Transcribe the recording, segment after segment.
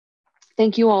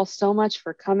Thank you all so much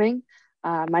for coming.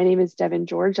 My name is Devin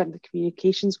George. I'm the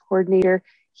communications coordinator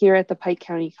here at the Pike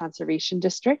County Conservation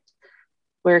District.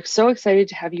 We're so excited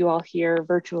to have you all here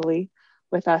virtually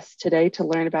with us today to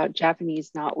learn about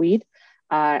Japanese knotweed.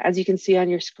 As you can see on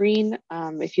your screen,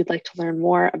 if you'd like to learn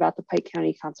more about the Pike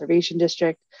County Conservation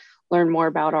District, learn more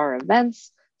about our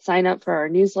events, sign up for our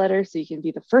newsletter so you can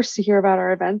be the first to hear about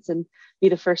our events and be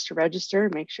the first to register.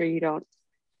 Make sure you don't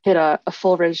hit a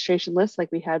full registration list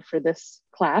like we had for this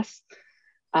class.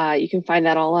 You can find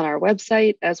that all on our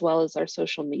website as well as our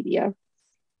social media.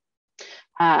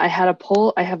 I have a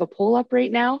poll up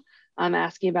right now. I'm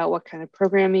asking about what kind of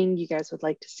programming you guys would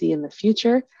like to see in the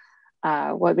future,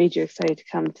 what made you excited to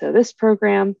come to this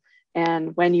program,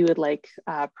 and when you would like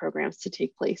programs to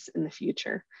take place in the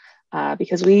future,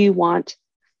 because we want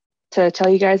to tell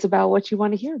you guys about what you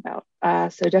want to hear about.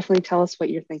 So definitely tell us what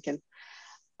you're thinking.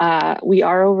 We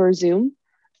are over Zoom,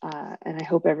 and I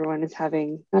hope everyone is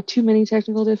having not too many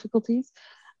technical difficulties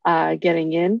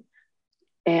getting in.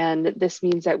 And this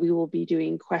means that we will be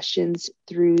doing questions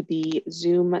through the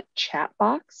Zoom chat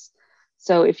box.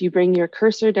 So if you bring your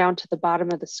cursor down to the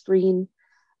bottom of the screen,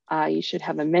 you should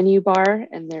have a menu bar,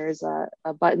 and there's a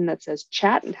button that says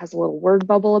chat and has a little word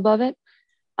bubble above it.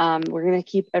 We're going to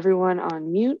keep everyone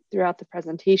on mute throughout the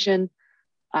presentation.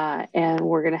 And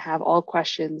we're going to have all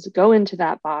questions go into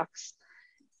that box,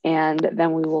 and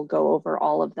then we will go over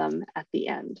all of them at the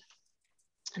end.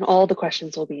 And all the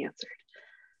questions will be answered.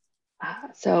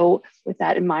 So with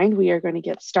that in mind, we are going to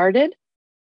get started.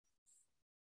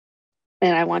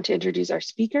 And I want to introduce our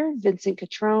speaker, Vincent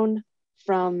Cotrone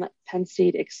from Penn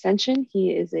State Extension.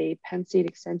 He is a Penn State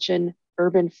Extension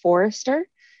urban forester,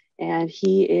 and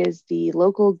he is the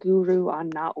local guru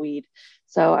on knotweed.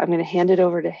 So I'm going to hand it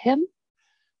over to him.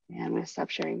 And I'm going to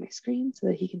stop sharing my screen so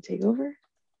that he can take over.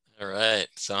 All right.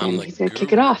 So he's going to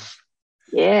kick it off.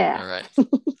 Yeah. All right.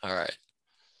 All right.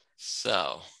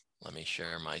 So let me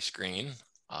share my screen.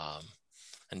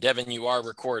 And Devin, you are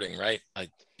recording, right?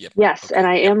 Yep. Yes, okay. And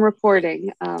I am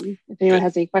recording. If anyone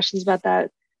has any questions about that,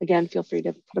 again, feel free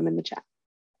to put them in the chat.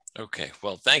 Okay.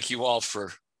 Well, thank you all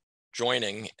for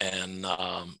joining. And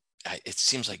it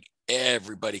seems like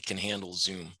everybody can handle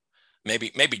Zoom.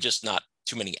 Maybe just not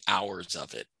too many hours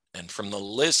of it. And from the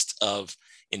list of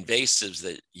invasives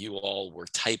that you all were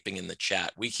typing in the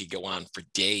chat, we could go on for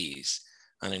days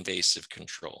on invasive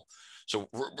control. So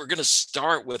we're going to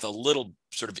start with a little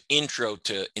sort of intro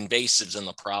to invasives and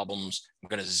the problems. We're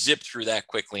going to zip through that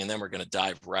quickly, and then we're going to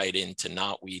dive right into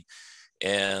knotweed.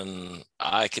 And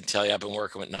I can tell you, I've been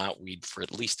working with knotweed for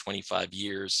at least 25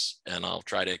 years, and I'll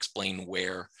try to explain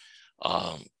where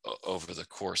over the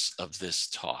course of this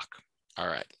talk. All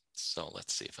right. So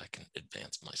let's see if I can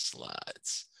advance my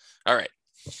slides. All right.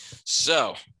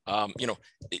 So,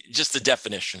 just the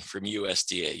definition from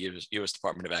USDA, U.S.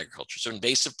 Department of Agriculture. So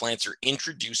invasive plants are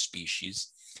introduced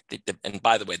species. And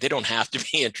by the way, they don't have to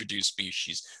be introduced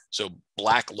species. So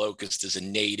black locust is a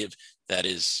native that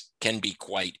can be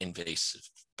quite invasive,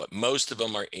 but most of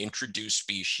them are introduced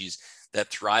species that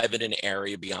thrive in an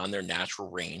area beyond their natural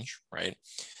range, right?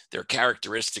 Their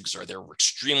characteristics are they're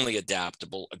extremely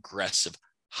adaptable, aggressive,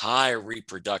 high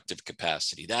reproductive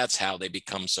capacity. That's how they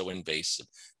become so invasive.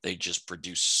 They just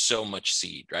produce so much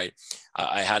seed, right?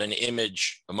 I had an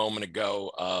image a moment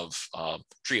ago of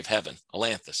tree of heaven,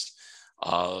 Ailanthus.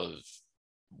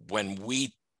 When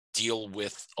we deal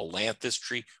with Ailanthus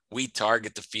tree, we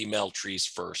target the female trees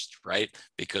first, right?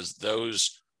 Because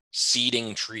those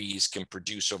seeding trees can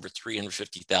produce over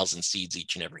 350,000 seeds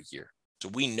each and every year. So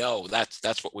we know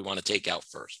that's what we want to take out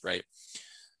first, right?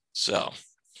 So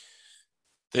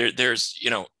there's,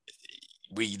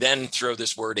 we then throw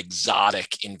this word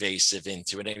exotic invasive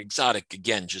into it. And exotic,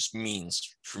 again, just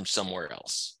means from somewhere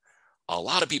else. A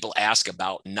lot of people ask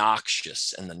about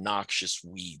noxious and the noxious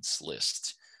weeds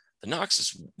list. The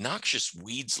noxious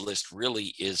weeds list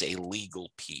really is a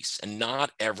legal piece, and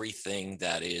not everything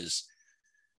that is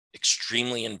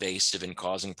extremely invasive and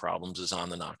causing problems is on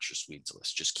the noxious weeds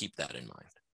list. Just keep that in mind,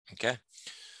 okay?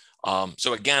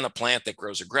 So again, a plant that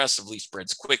grows aggressively,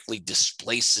 spreads quickly,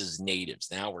 displaces natives.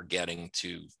 Now we're getting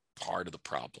to part of the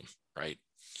problem, right?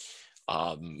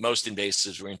 Most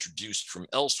invasives were introduced from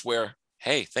elsewhere.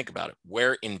 Hey, think about it.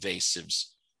 We're invasives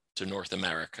to North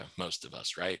America, most of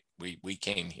us, right? We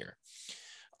came here.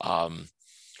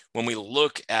 When we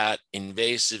look at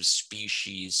invasive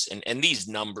species, and these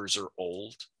numbers are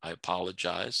old, I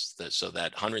apologize. So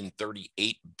that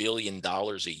 $138 billion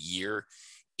a year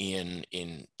in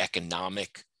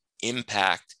economic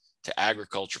impact to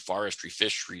agriculture, forestry,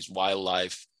 fisheries,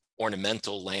 wildlife,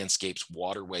 ornamental landscapes,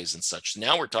 waterways, and such.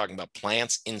 Now we're talking about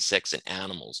plants, insects, and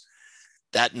animals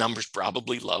That number's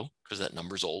probably low because that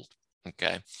number's old,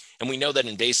 okay? And we know that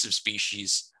invasive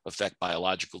species affect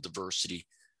biological diversity.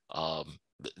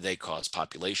 They cause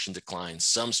population declines,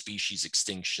 some species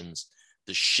extinctions,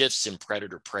 the shifts in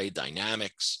predator-prey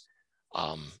dynamics.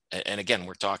 And again,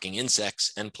 we're talking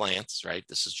insects and plants, right?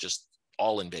 This is just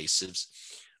all invasives.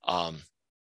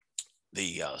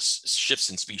 The shifts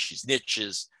in species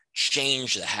niches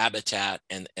change the habitat,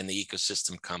 and the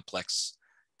ecosystem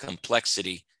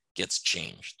complexity gets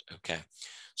changed, okay?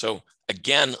 So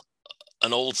again,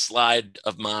 an old slide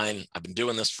of mine. I've been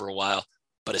doing this for a while,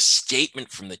 but a statement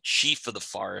from the chief of the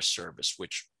Forest Service,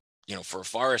 which, you know, for a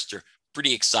forester,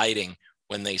 pretty exciting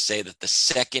when they say that the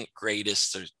second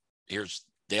greatest, here's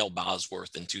Dale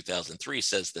Bosworth in 2003,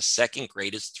 says the second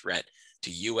greatest threat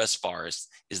to U.S. forests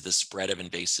is the spread of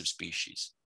invasive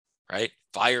species, right?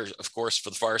 Fire, of course,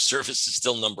 for the Forest Service is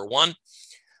still number one.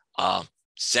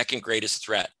 Second greatest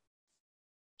threat,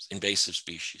 invasive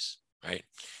species, right?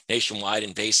 Nationwide,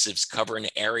 invasives cover an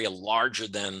area larger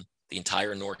than the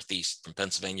entire Northeast from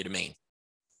Pennsylvania to Maine.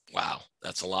 Wow,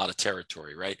 that's a lot of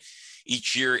territory, right?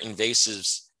 Each year,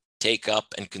 invasives take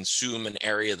up and consume an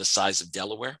area the size of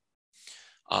Delaware.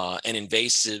 And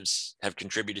invasives have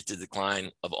contributed to the decline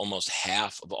of almost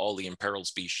half of all the imperiled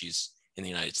species in the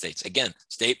United States. Again,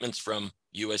 statements from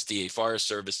USDA Forest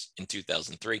Service in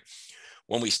 2003.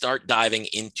 When we start diving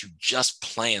into just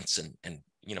plants, and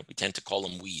you know, we tend to call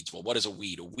them weeds. Well, what is a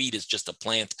weed? A weed is just a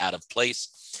plant out of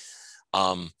place.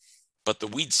 But the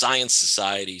Weed Science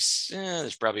Societies,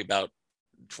 there's probably about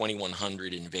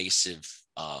 2,100 invasive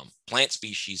plant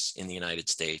species in the United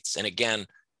States. And again,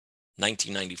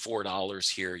 1994 dollars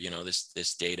here, you know,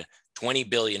 this data, $20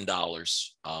 billion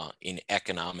in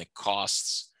economic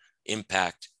costs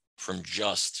impact from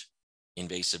just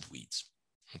invasive weeds,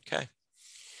 okay?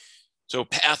 So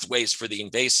pathways for the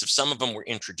invasive, some of them were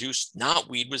introduced.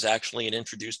 Knotweed was actually an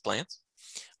introduced plant,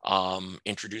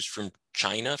 introduced from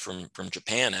China, from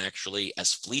Japan actually,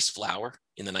 as fleece flower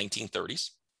in the 1930s,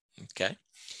 okay?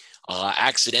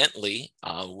 Accidentally,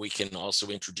 we can also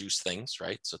introduce things,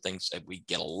 right? So things that we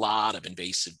get a lot of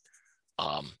invasive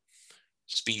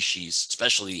species,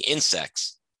 especially the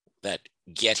insects that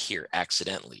get here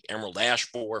accidentally. Emerald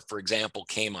ash borer, for example,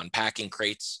 came on packing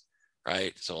crates,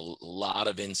 right? So a lot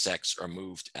of insects are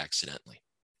moved accidentally.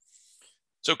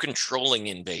 So controlling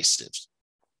invasives.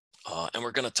 And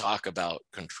we're going to talk about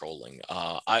controlling.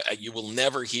 You will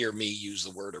never hear me use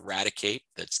the word eradicate.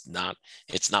 It's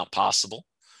not possible.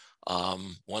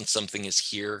 Once something is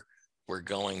here, we're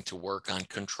going to work on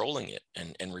controlling it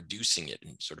and reducing it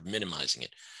and sort of minimizing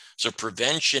it. So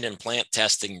prevention and plant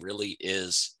testing really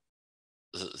is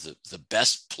the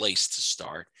best place to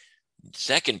start.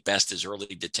 Second best is early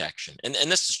detection. And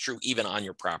this is true even on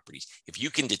your properties. If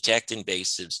you can detect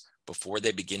invasives before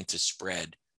they begin to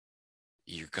spread,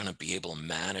 you're going to be able to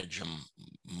manage them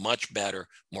much better,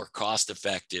 more cost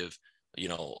effective, you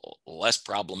know, less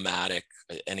problematic.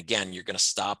 And again, you're going to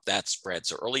stop that spread.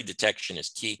 So early detection is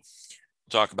key.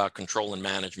 We'll talk about control and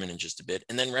management in just a bit.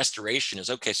 And then restoration is,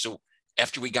 okay, so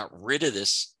after we got rid of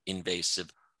this invasive,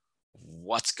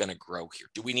 what's going to grow here?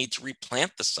 Do we need to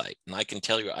replant the site? And I can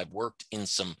tell you, I've worked in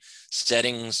some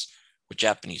settings with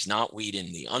Japanese knotweed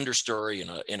in the understory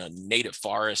in a native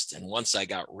forest. And once I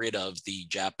got rid of the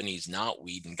Japanese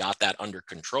knotweed and got that under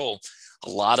control, a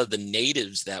lot of the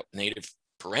native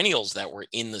perennials that were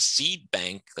in the seed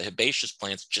bank, the herbaceous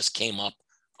plants, just came up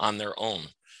on their own.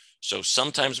 So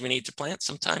sometimes we need to plant,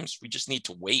 sometimes we just need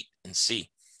to wait and see.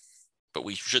 But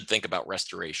we should think about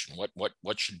restoration.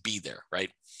 What should be there,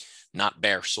 right? Not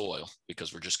bare soil,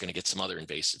 because we're just going to get some other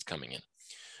invasive coming in.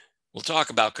 We'll talk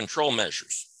about control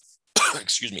measures.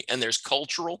 Excuse me. And there's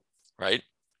cultural, right?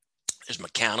 There's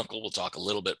mechanical. We'll talk a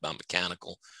little bit about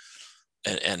mechanical.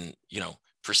 And you know,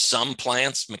 for some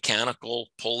plants, mechanical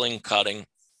pulling, cutting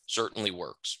certainly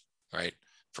works, right?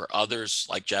 For others,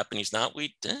 like Japanese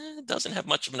knotweed, it doesn't have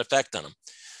much of an effect on them.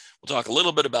 We'll talk a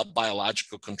little bit about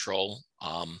biological control.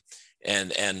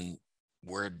 And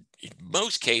we're, in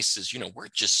most cases, you know, we're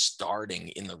just starting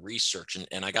in the research.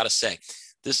 And I got to say,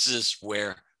 this is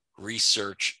where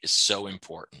research is so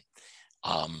important,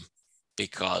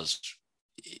 because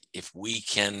if we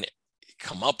can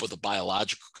come up with a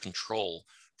biological control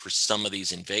for some of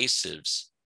these invasives,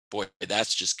 boy,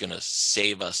 that's just going to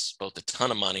save us both a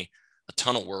ton of money, a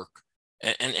ton of work,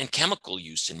 and chemical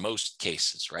use in most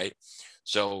cases, right?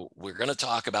 So we're going to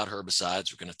talk about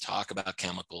herbicides. We're going to talk about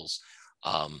chemicals.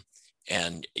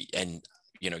 And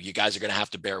you know, you guys are going to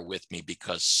have to bear with me,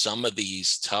 because some of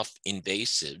these tough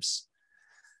invasives,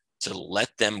 to let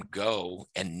them go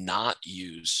and not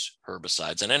use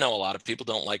herbicides. And I know a lot of people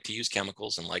don't like to use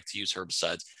chemicals and like to use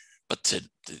herbicides, but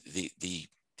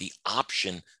the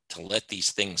option to let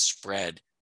these things spread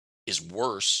is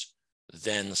worse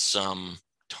than some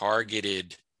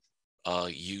targeted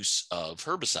use of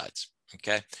herbicides.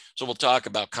 Okay, so we'll talk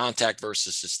about contact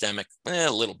versus systemic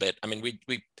a little bit. I mean,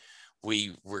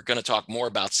 we're going to talk more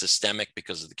about systemic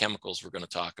because of the chemicals we're going to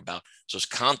talk about. So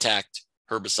contact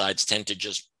herbicides tend to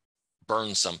just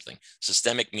burn something.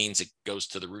 Systemic means it goes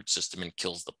to the root system and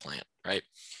kills the plant, right?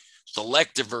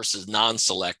 Selective versus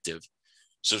non-selective.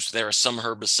 So there are some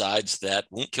herbicides that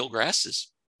won't kill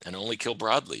grasses and only kill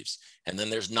broadleaves. And then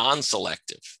there's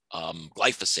non-selective,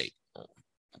 glyphosate,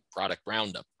 product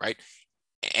Roundup, right?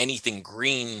 Anything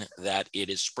green that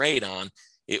it is sprayed on,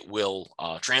 it will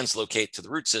translocate to the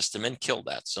root system and kill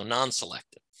that. So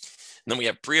non-selective. And then we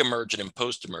have pre-emergent and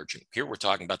post-emergent. Here we're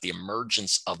talking about the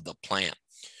emergence of the plant.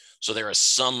 So there are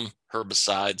some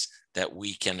herbicides that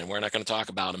we can, and we're not going to talk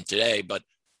about them today, but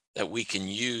that we can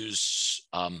use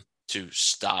to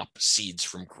stop seeds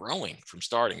from growing, from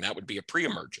starting. That would be a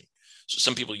pre-emergent. So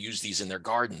some people use these in their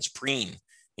gardens, preen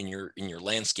in your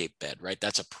landscape bed, right?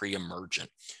 That's a pre-emergent.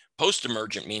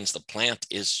 Post-emergent means the plant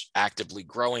is actively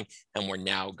growing, and we're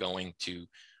now going to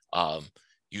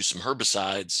use some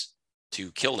herbicides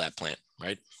to kill that plant,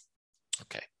 right?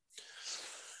 Okay.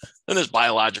 Then there's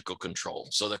biological control.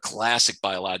 So the classic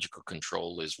biological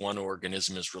control is one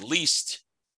organism is released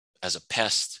as a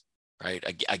pest, right,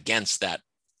 against that.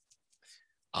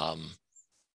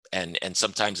 And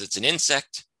sometimes it's an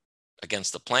insect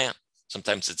against the plant.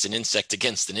 Sometimes it's an insect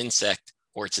against an insect,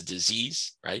 or it's a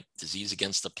disease, right? Disease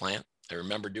against the plant. I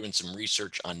remember doing some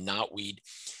research on knotweed,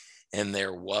 and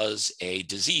there was a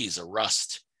disease, a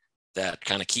rust, that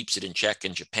kind of keeps it in check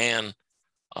in Japan.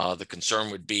 The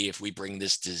concern would be if we bring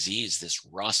this disease, this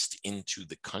rust into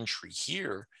the country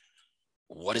here,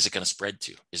 what is it going to spread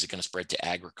to? Is it going to spread to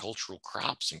agricultural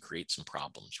crops and create some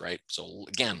problems, right? So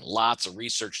again, lots of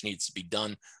research needs to be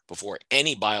done before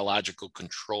any biological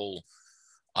control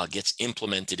gets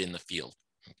implemented in the field,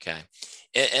 okay?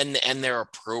 And they're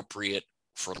appropriate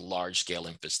for large-scale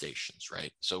infestations,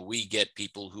 right? So we get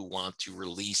people who want to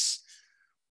release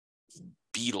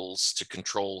beetles to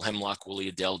control hemlock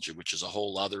woolly adelgid, which is a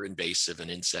whole other invasive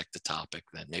and insect topic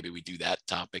that maybe we do that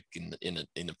topic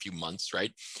in a few months,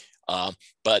 right?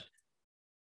 But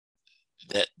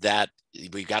that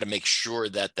we got to make sure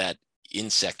that that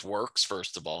insect works,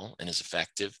 first of all, and is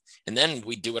effective. And then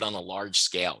we do it on a large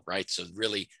scale, right? So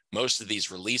really, most of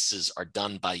these releases are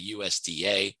done by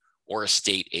USDA or a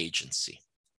state agency,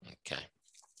 okay,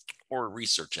 or a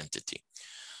research entity.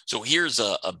 So here's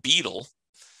a beetle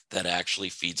that actually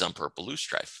feeds on purple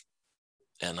loosestrife.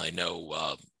 And I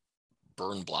know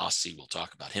Bern Blasi, we'll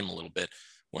talk about him a little bit,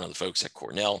 one of the folks at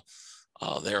Cornell.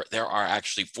 There are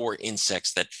actually 4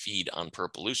 insects that feed on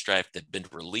purple loosestrife that have been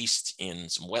released in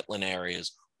some wetland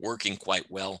areas, working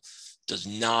quite well. Does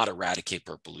not eradicate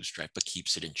purple loosestrife, but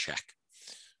keeps it in check,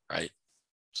 right?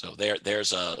 So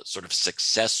there's a sort of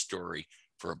success story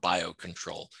for a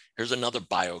biocontrol. Here's another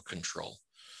biocontrol.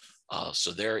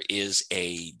 So there is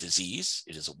a disease.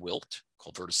 It is a wilt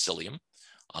called verticillium.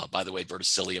 By the way,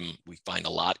 verticillium we find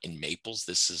a lot in maples.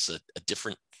 This is a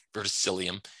different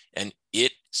verticillium, and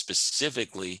it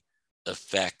specifically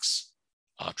affects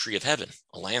tree of heaven,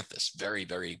 Ailanthus. Very,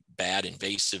 very bad,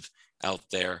 invasive out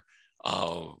there.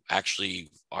 Actually,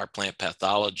 our plant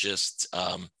pathologist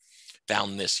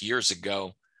found this years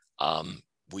ago. They're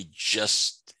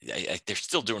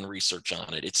still doing research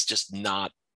on it. It's just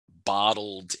not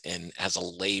bottled and has a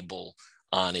label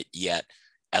on it yet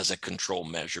as a control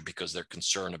measure because they're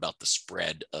concerned about the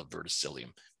spread of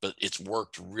verticillium. But it's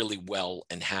worked really well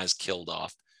and has killed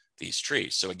off these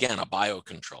trees. So again, a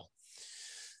biocontrol.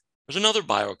 There's another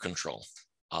biocontrol.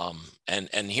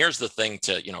 And here's the thing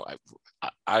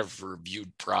I've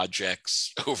reviewed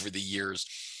projects over the years.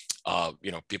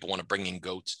 People want to bring in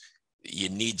goats. You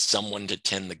need someone to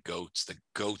tend the goats. The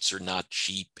goats are not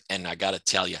cheap. And I got to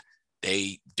tell you,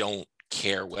 they don't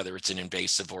care whether it's an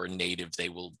invasive or a native. They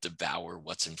will devour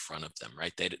what's in front of them,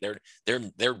 right?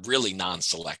 They're really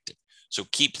non-selective. So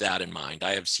keep that in mind.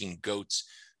 I have seen goats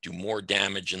do more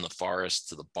damage in the forest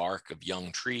to the bark of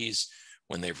young trees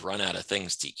when they've run out of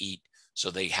things to eat.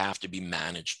 So they have to be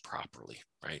managed properly,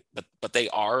 right? But they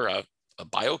are a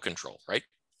biocontrol, right?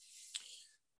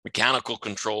 Mechanical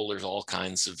control, there's all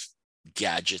kinds of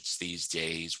gadgets these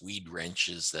days, weed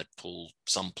wrenches that pull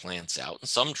some plants out. And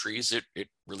some trees, it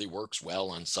really works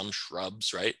well on some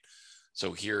shrubs, right?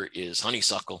 So here is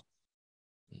honeysuckle,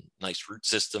 nice root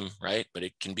system, right? But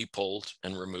it can be pulled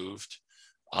and removed.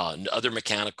 Other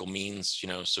mechanical means,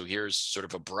 so here's sort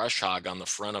of a brush hog on the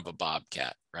front of a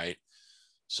bobcat, right?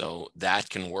 So that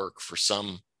can work for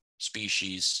some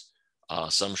species.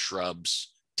 some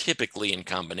shrubs, typically in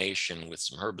combination with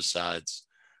some herbicides,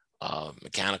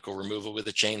 mechanical removal with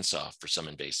a chainsaw for some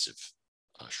invasive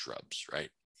shrubs, right?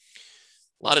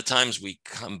 A lot of times we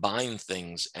combine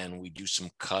things and we do some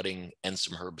cutting and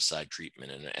some herbicide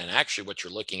treatment. And actually what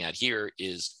you're looking at here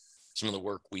is some of the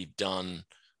work we've done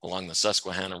along the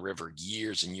Susquehanna River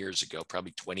years and years ago,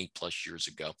 probably 20 plus years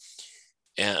ago.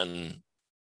 And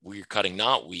we're cutting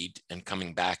knotweed and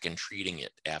coming back and treating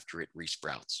it after it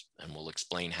resprouts. And we'll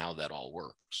explain how that all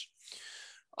works.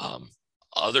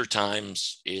 Other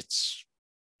times it's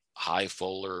high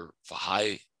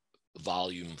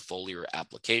volume foliar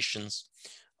applications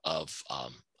of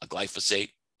a glyphosate,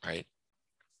 right?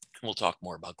 We'll talk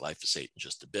more about glyphosate in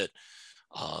just a bit.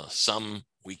 Some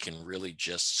we can really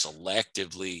just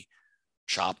selectively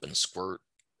chop and squirt.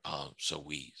 So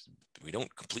we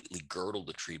don't completely girdle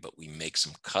the tree, but we make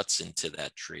some cuts into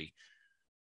that tree,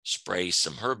 spray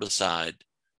some herbicide.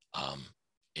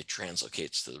 It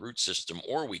translocates to the root system,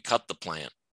 or we cut the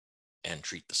plant and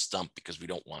treat the stump because we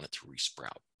don't want it to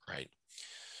resprout, right?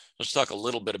 Let's talk a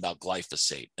little bit about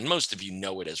glyphosate. And most of you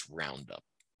know it as Roundup,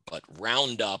 but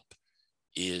Roundup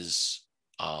is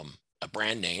a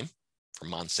brand name from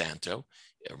Monsanto.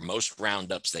 Most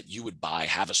Roundups that you would buy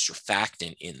have a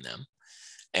surfactant in them.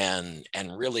 And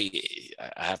really,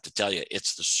 I have to tell you,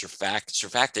 it's the surfactant.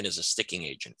 Surfactant is a sticking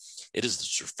agent. It is the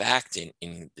surfactant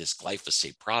in this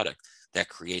glyphosate product that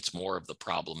creates more of the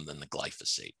problem than the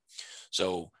glyphosate.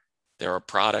 So there are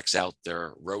products out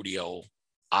there, Rodeo,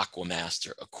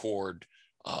 Aquamaster, Accord,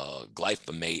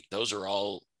 Glyphosate. Those are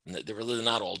all, they're really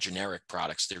not all generic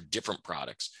products. They're different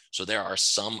products. So there are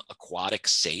some aquatic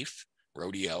safe,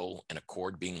 Rodeo and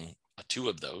Accord being two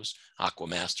of those,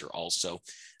 Aquamaster also,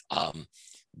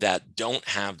 that don't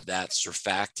have that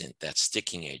surfactant, that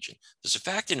sticking agent. The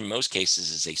surfactant in most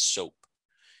cases is a soap,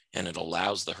 and it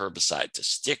allows the herbicide to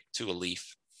stick to a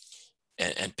leaf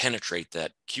and penetrate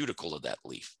that cuticle of that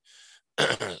leaf.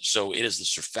 So it is the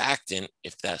surfactant.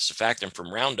 If that surfactant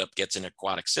from Roundup gets in an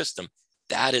aquatic system,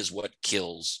 that is what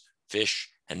kills fish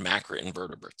and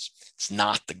macroinvertebrates. It's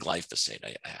not the glyphosate.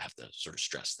 I have to sort of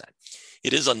stress that.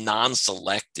 It is a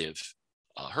non-selective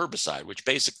herbicide, which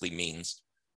basically means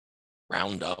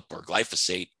Roundup or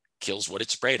glyphosate kills what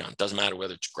it's sprayed on. It doesn't matter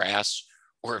whether it's grass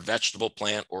or a vegetable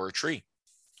plant or a tree.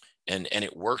 And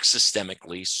it works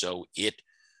systemically, so it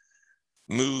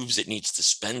moves. It needs to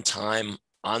spend time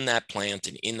on that plant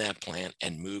and in that plant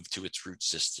and move to its root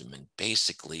system. And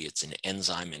basically, it's an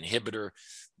enzyme inhibitor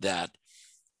that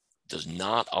does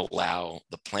not allow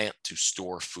the plant to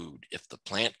store food. If the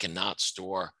plant cannot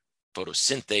store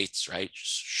photosynthates, right,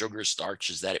 sugar,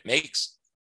 starches that it makes,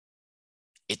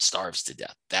 it starves to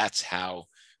death. That's how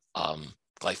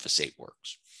glyphosate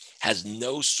works. Has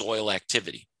no soil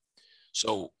activity.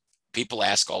 So people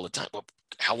ask all the time, well,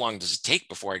 how long does it take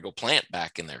before I go plant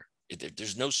back in there?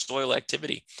 There's no soil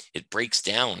activity. It breaks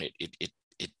down.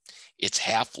 Its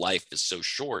half-life is so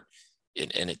short,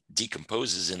 and it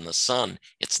decomposes in the sun.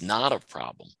 It's not a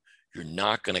problem. You're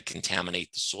not going to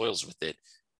contaminate the soils with it.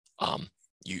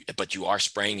 But you are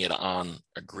spraying it on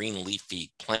a green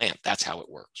leafy plant. That's how it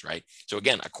works, right? So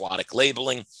again, aquatic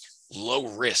labeling, low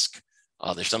risk.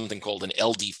 There's something called an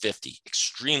LD50,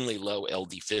 extremely low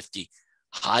LD50,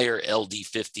 higher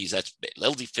LD50s. That's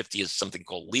LD50 is something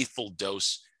called lethal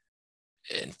dose,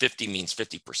 and 50 means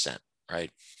 50%, right?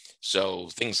 So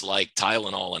things like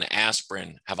Tylenol and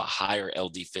aspirin have a higher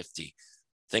LD50.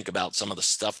 Think about some of the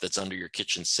stuff that's under your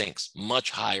kitchen sinks, much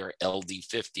higher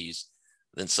LD50s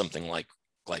than something like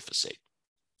glyphosate.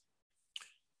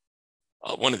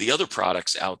 One of the other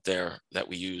products out there that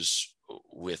we use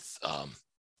with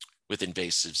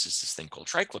invasives is this thing called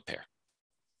triclopyr.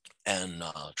 And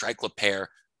triclopyr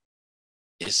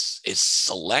is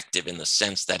selective in the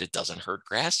sense that it doesn't hurt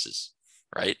grasses,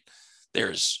 right?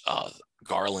 There's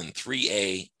Garland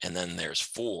 3A, and then there's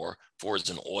 4. 4 is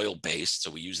an oil-based, so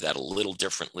we use that a little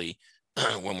differently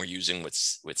when we're using with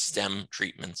stem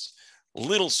treatments.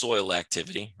 Little soil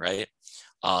activity, right?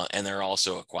 And they're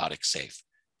also aquatic safe.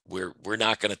 We're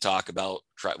not going to talk about,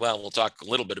 we'll talk a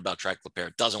little bit about triclopyr.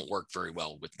 It doesn't work very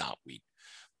well with knotweed,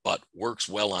 but works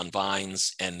well on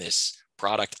vines. And this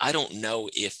product, I don't know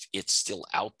if it's still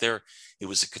out there. It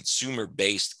was a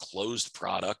consumer-based closed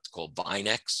product called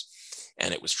Vinex,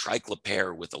 and it was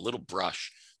triclopyr with a little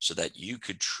brush so that you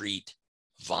could treat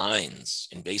vines,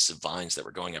 invasive vines that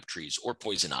were going up trees, or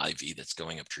poison ivy that's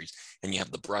going up trees. And you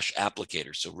have the brush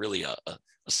applicator. So really a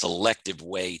selective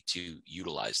way to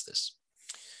utilize this.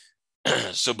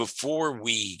 So before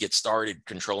we get started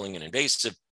controlling an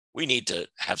invasive, we need to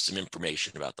have some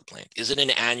information about the plant. Is it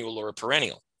an annual or a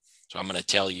perennial? So I'm going to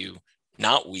tell you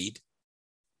knotweed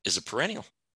is a perennial.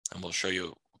 and we'll show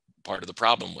you part of the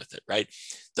problem with it, right?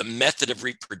 The method of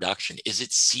reproduction, is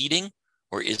it seeding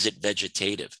or is it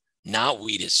vegetative?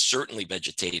 Knotweed is certainly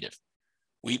vegetative.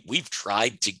 We've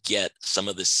tried to get some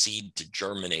of the seed to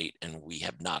germinate, and we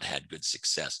have not had good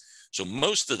success. So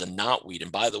most of the knotweed,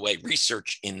 and by the way,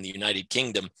 research in the United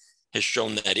Kingdom has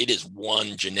shown that it is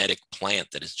one genetic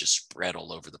plant that is just spread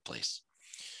all over the place.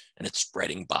 And it's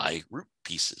spreading by root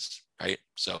pieces, right?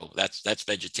 So that's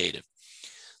vegetative.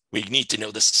 We need to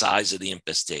know the size of the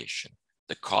infestation,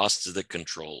 the costs of the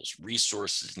controls,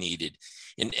 resources needed,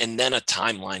 and then a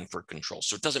timeline for control.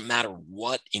 So it doesn't matter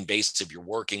what invasive you're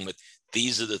working with.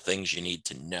 These are the things you need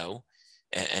to know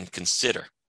and consider.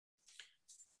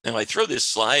 Now, I throw this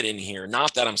slide in here,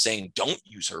 not that I'm saying don't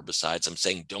use herbicides. I'm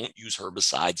saying don't use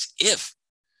herbicides if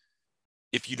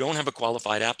you don't have a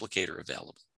qualified applicator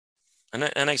available.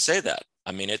 And I say that.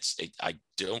 I mean, I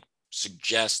don't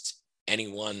suggest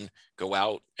anyone go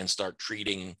out and start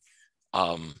treating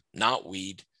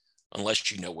knotweed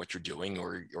unless you know what you're doing,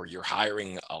 or you're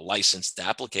hiring a licensed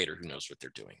applicator who knows what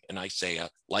they're doing. And I say a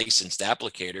licensed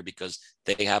applicator because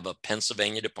they have a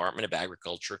Pennsylvania Department of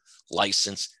Agriculture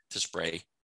license to spray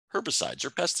herbicides or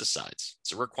pesticides.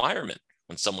 It's a requirement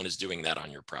when someone is doing that on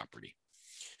your property.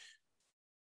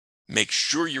 Make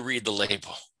sure you read the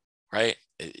label, right?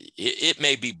 It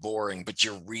may be boring, but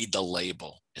you read the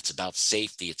label. It's about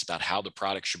safety. It's about how the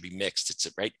product should be mixed. It's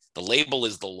right. The label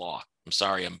is the law. I'm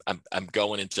sorry, I'm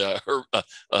going into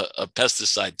a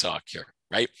pesticide talk here,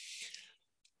 right?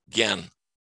 Again,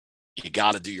 you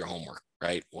got to do your homework,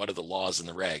 right? What are the laws and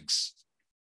the regs?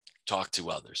 Talk to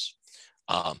others.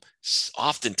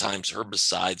 Oftentimes,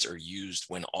 herbicides are used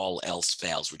when all else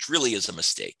fails, which really is a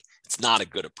mistake. It's not a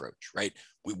good approach, right?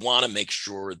 We want to make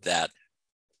sure that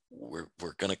we're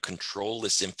going to control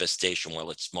this infestation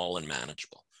while it's small and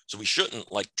manageable. So we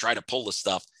shouldn't like try to pull the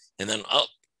stuff and then, oh,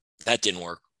 that didn't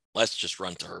work. Let's just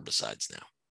run to herbicides now.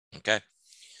 Okay.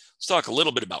 Let's talk a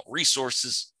little bit about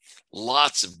resources.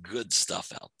 Lots of good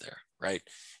stuff out there, right?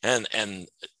 And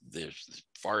there's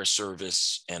Forest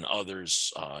Service and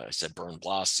others. I said Bern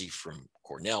Blassie from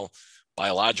Cornell,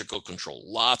 biological control,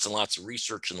 lots and lots of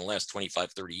research in the last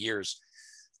 25, 30 years.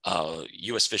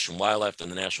 U.S. Fish and Wildlife and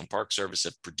the National Park Service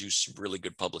have produced some really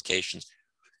good publications.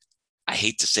 I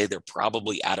hate to say they're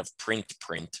probably out of print,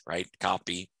 right?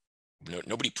 Copy.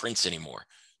 Nobody prints anymore.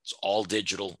 It's all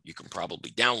digital. You can probably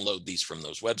download these from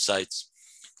those websites.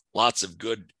 Lots of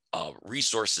good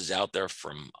resources out there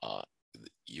from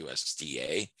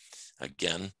USDA.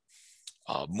 Again,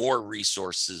 more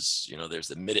resources. You know, there's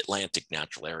the Mid-Atlantic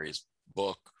Natural Areas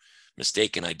book,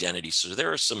 Mistaken Identity. So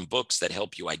there are some books that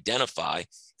help you identify,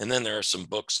 and then there are some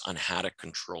books on how to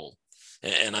control.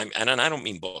 And I don't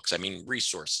mean books, I mean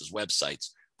resources,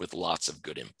 websites with lots of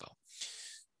good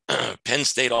info. Penn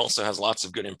State also has lots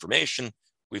of good information.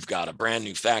 We've got a brand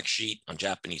new fact sheet on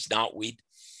Japanese knotweed.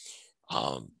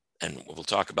 And we'll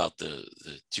talk about the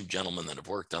two gentlemen that have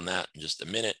worked on that in just a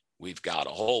minute. We've got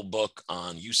a whole book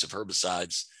on use of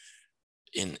herbicides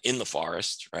in the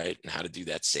forest, right? And how to do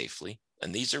that safely.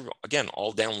 And these are, again,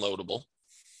 all downloadable.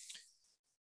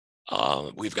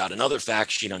 We've got another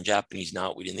fact sheet on Japanese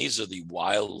knotweed, and these are the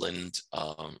wildland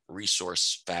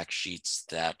resource fact sheets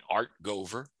that Art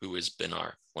Gover, who has been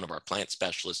one of our plant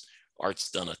specialists.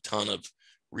 Art's done a ton of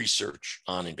research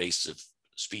on invasive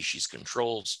species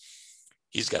controls.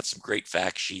 He's got some great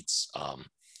fact sheets,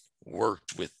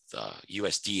 worked with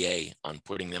USDA on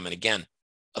putting them, and again,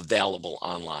 available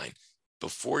online.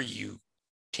 Before you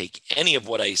take any of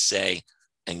what I say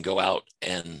and go out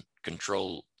and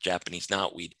control Japanese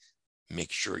knotweed,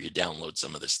 make sure you download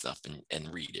some of this stuff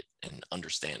and read it and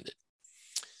understand it.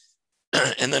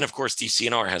 And then, of course,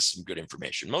 DCNR has some good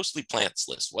information, mostly plants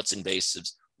list. What's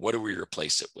invasives? What do we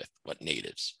replace it with? What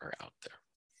natives are out there?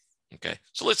 Okay,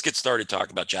 so let's get started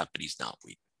talking about Japanese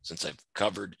knotweed, since I've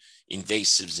covered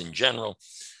invasives in general.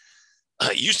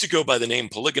 It used to go by the name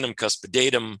Polygonum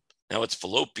cuspidatum. Now it's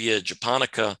Falopia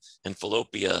japonica and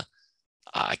Falopia,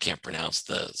 I can't pronounce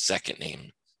the second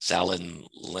name,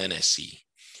 salinensis.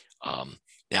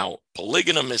 Now,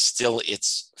 Polygonum is still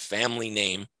its family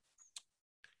name.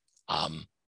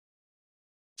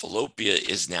 Falopia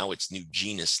is now its new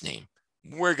genus name.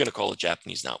 We're going to call it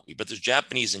Japanese knotweed, but there's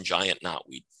Japanese and giant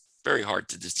knotweed. Very hard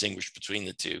to distinguish between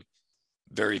the two.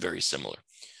 Very, very similar.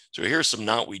 So here's some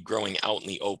knotweed growing out in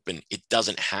the open. It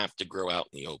doesn't have to grow out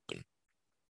in the open.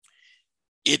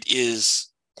 It is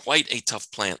quite a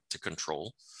tough plant to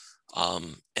control.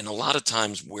 And a lot of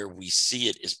times where we see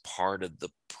it is part of the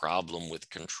problem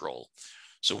with control.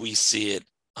 So we see it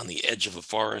on the edge of a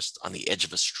forest, on the edge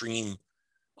of a stream.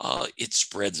 It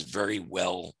spreads very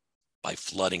well by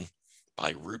flooding.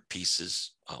 by root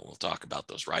pieces. We'll talk about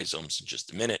those rhizomes in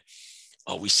just a minute.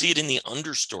 We see it in the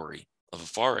understory of a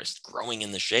forest growing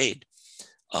in the shade.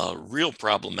 Real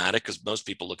problematic because most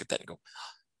people look at that and go,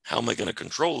 how am I going to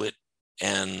control it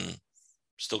and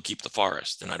still keep the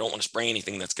forest? And I don't want to spray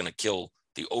anything that's going to kill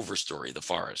the overstory of the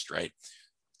forest, right?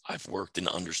 I've worked in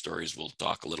understories. We'll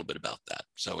talk a little bit about that.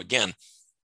 So again,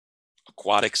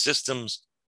 aquatic systems,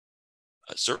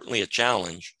 certainly a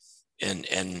challenge.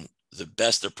 And the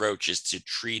best approach is to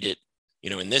treat it,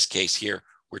 in this case here,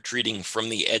 we're treating from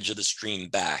the edge of the stream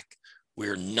back.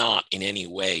 We're not in any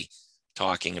way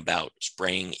talking about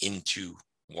spraying into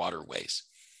waterways.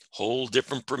 Whole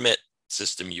different permit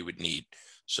system you would need.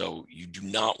 So you do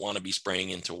not want to be spraying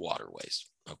into waterways,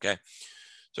 okay?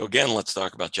 So again, let's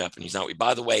talk about Japanese knotweed.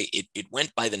 By the way, it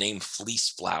went by the name fleece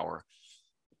flower.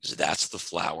 So that's the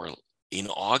flower in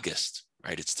August,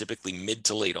 right? It's typically mid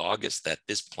to late August that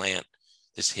this plant,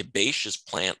 this herbaceous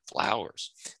plant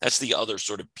flowers. That's the other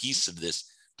sort of piece of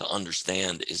this to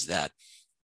understand is that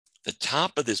the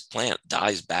top of this plant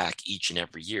dies back each and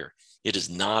every year. It is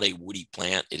not a woody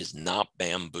plant. It is not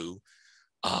bamboo.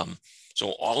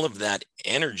 So all of that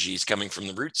energy is coming from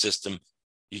the root system.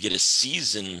 You get a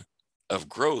season of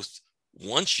growth.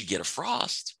 Once you get a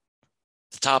frost,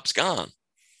 the top's gone,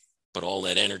 but all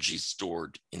that energy is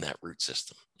stored in that root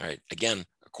system, right? Again,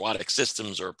 aquatic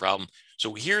systems are a problem.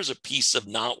 So here's a piece of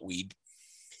knotweed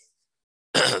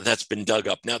that's been dug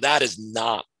up. Now that is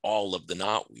not all of the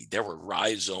knotweed. There were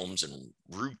rhizomes and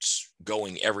roots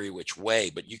going every which way,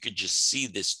 but you could just see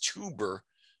this tuber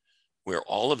where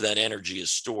all of that energy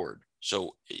is stored.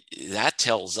 So that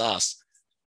tells us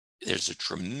there's a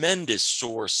tremendous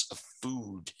source of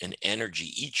food and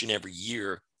energy each and every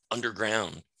year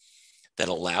underground that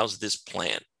allows this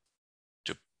plant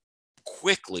to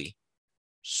quickly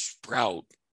sprout.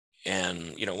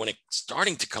 And, when it's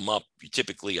starting to come up, you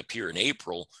typically appear in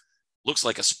April, looks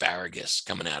like asparagus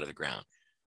coming out of the ground.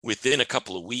 Within a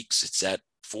couple of weeks, it's at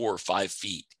 4 or 5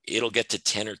 feet. It'll get to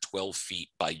 10 or 12 feet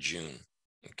by June,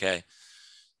 okay?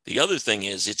 The other thing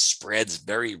is it spreads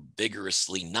very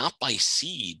vigorously, not by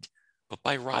seed, but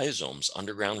by rhizomes,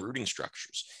 underground rooting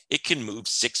structures. It can move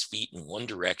 6 feet in one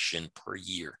direction per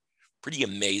year. Pretty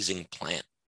amazing plant,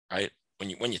 right?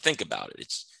 When you think about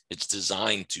it, it's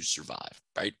designed to survive,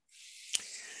 right?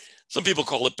 Some people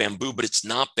call it bamboo, but it's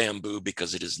not bamboo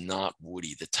because it is not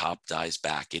woody. The top dies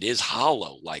back. It is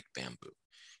hollow like bamboo.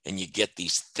 And you get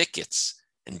these thickets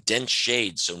and dense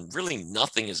shade. So really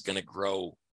nothing is going to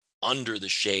grow under the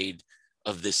shade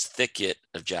of this thicket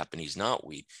of Japanese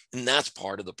knotweed. And that's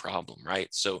part of the problem, right?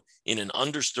 So in an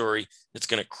understory, it's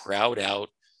going to crowd out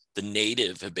the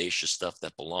native herbaceous stuff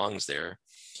that belongs there.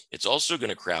 It's also going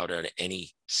to crowd out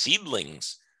any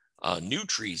seedlings, new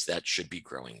trees that should be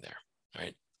growing there,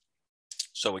 right?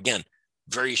 So again,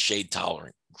 very shade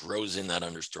tolerant, grows in that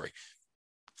understory,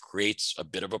 creates a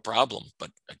bit of a problem,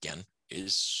 but again,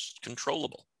 is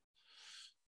controllable.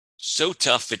 So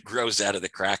tough it grows out of the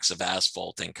cracks of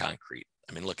asphalt and concrete.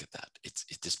 I mean, look at that.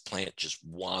 This plant just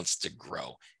wants to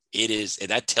grow.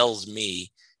 That tells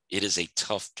me it is a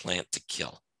tough plant to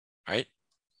kill, right?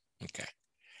 Okay.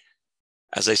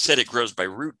 As I said, it grows by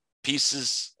root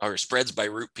pieces or spreads by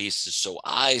root pieces. So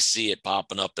I see it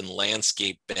popping up in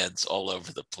landscape beds all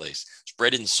over the place,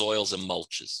 spread in soils and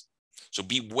mulches. So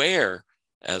beware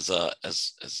as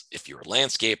if you're a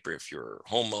landscaper, if you're a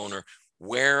homeowner,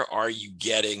 where are you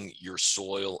getting your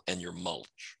soil and your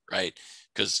mulch, right?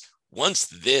 Because once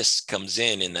this comes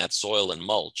in that soil and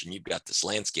mulch and you've got this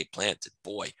landscape planted,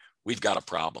 boy, we've got a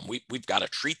problem. We've got to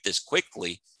treat this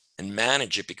quickly and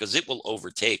manage it because it will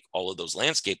overtake all of those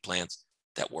landscape plants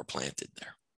that were planted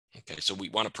there. Okay, so we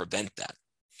want to prevent that.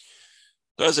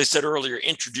 So as I said earlier,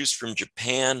 introduced from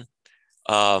Japan,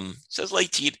 says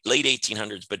late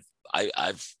 1800s, but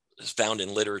I've found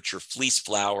in literature, fleece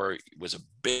flower was a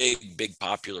big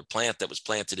popular plant that was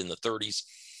planted in the 30s,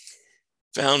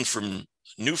 found from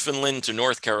Newfoundland to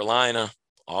North Carolina,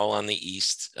 all on the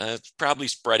east. It's probably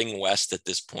spreading west at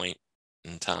this point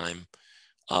in time.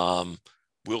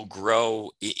 Will grow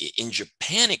in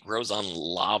Japan. It grows on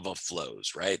lava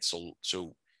flows, right?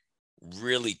 So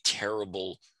really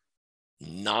terrible,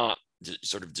 not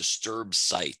sort of disturbed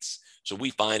sites. So we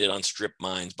find it on strip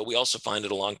mines, but we also find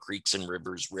it along creeks and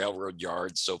rivers, railroad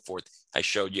yards, so forth. I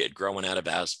showed you it growing out of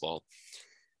asphalt.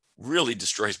 Really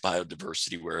destroys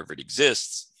biodiversity wherever it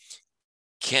exists.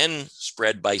 Can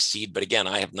spread by seed, but again,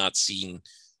 I have not seen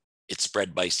it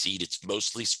spread by seed. It's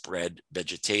mostly spread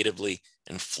vegetatively,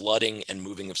 and flooding and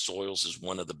moving of soils is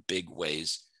one of the big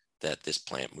ways that this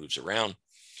plant moves around.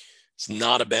 It's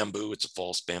not a bamboo, it's a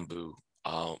false bamboo.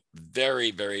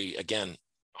 Very, again,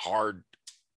 hard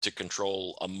to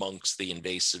control amongst the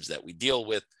invasives that we deal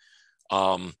with.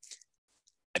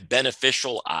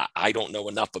 Beneficial, I don't know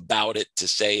enough about it to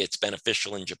say it's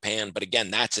beneficial in Japan, but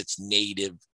again, that's its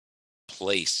native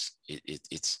place.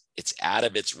 It's out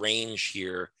of its range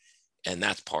here, and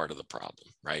that's part of the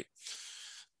problem, right?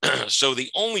 So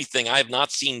the only thing, I have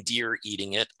not seen deer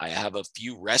eating it. I have a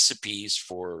few recipes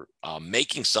for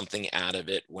making something out of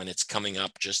it when it's coming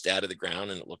up just out of the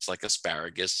ground and it looks like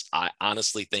asparagus. I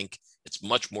honestly think it's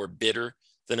much more bitter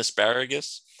than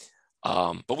asparagus.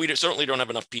 But we certainly don't have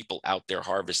enough people out there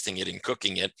harvesting it and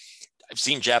cooking it. I've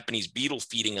seen Japanese beetle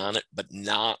feeding on it, but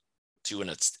not to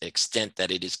an extent that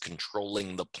it is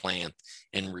controlling the plant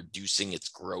and reducing its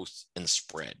growth and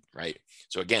spread, right?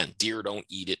 So again, deer don't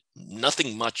eat it.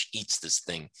 Nothing much eats this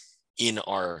thing in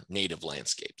our native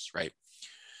landscapes, right?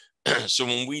 So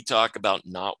when we talk about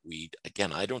knotweed,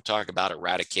 again, I don't talk about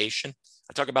eradication.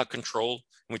 I talk about control,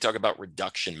 and we talk about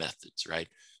reduction methods, right?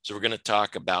 So we're going to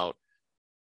talk about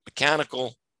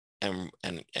mechanical and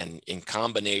in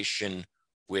combination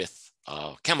with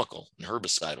chemical and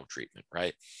herbicidal treatment,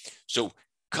 right? So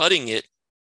cutting it,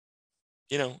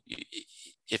 you know,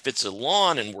 if it's a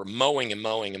lawn and we're mowing and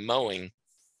mowing and mowing,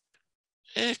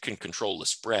 it can control the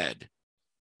spread.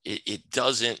 It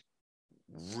doesn't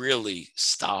really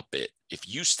stop it. If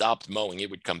you stopped mowing, it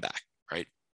would come back, right?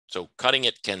 So cutting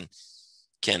it can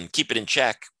keep it in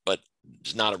check, but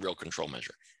it's not a real control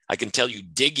measure. I can tell you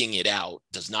digging it out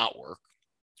does not work,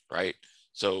 right?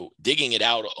 So digging it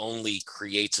out only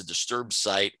creates a disturbed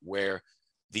site where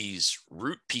these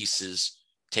root pieces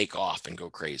take off and go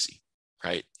crazy,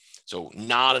 right? So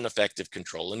not an effective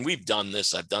control. And we've done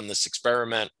this. I've done this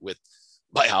experiment with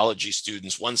biology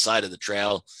students. One side of the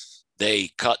trail, they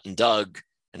cut and dug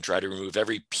and try to remove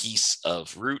every piece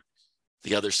of root.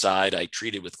 The other side, I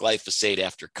treated with glyphosate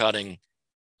after cutting.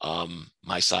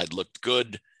 My side looked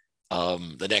good.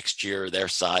 The next year, their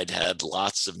side had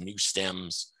lots of new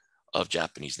stems of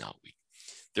Japanese knotweed.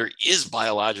 There is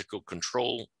biological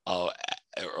control, or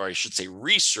I should say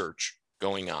research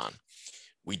going on.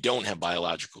 We don't have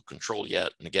biological control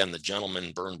yet. And again, the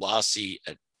gentleman, Bernd Blassi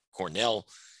at Cornell,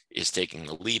 is taking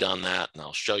the lead on that. And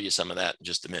I'll show you some of that in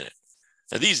just a minute.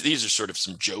 Now, these are sort of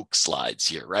some joke slides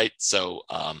here, right? So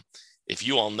if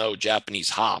you all know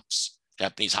Japanese hops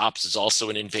is also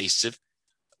an invasive,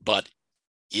 but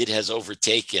it has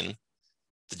overtaken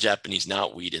the Japanese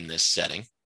knotweed in this setting,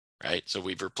 right? So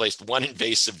we've replaced one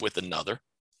invasive with another,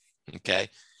 okay?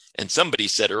 And somebody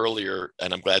said earlier,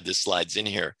 and I'm glad this slide's in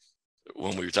here,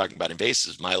 when we were talking about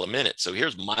invasives, mile a minute. So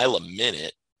here's mile a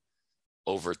minute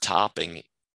overtopping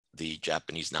the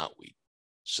Japanese knotweed.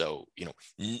 So, you know,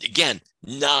 again,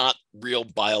 not real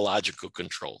biological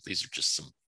control. These are just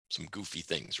some goofy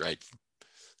things, right,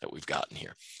 that we've gotten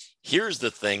here. Here's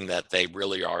the thing that they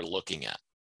really are looking at.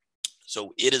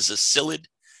 So it is a psyllid,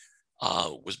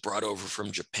 was brought over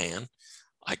from Japan.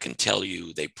 I can tell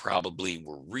you they probably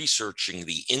were researching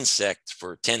the insect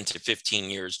for 10 to 15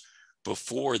 years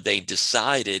before they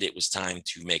decided it was time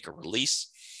to make a release.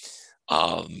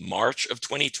 March of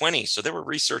 2020. So there were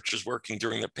researchers working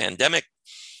during the pandemic.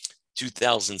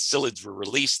 2,000 psyllids were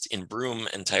released in Broome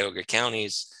and Tioga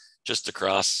counties, just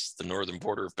across the northern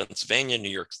border of Pennsylvania, New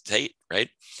York State, right?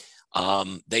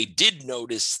 They did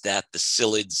notice that the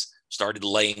psyllids started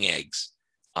laying eggs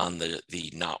on the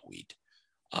knotweed.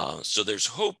 So there's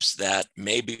hopes that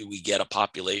maybe we get a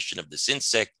population of this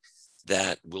insect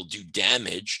that will do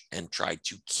damage and try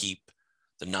to keep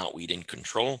the knotweed in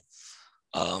control.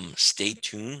 Stay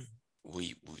tuned.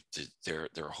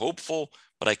 They're hopeful,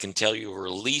 but I can tell you a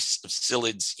release of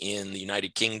psyllids in the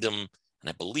United Kingdom and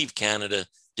I believe Canada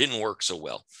didn't work so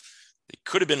well. It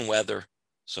could have been weather.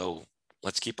 So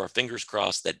let's keep our fingers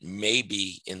crossed that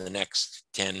maybe in the next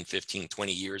 10, 15,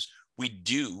 20 years, we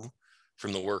do,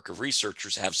 from the work of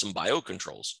researchers, have some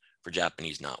biocontrols for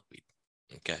Japanese knotweed.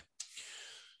 Okay.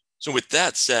 So with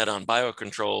that said, on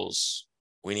biocontrols,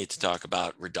 we need to talk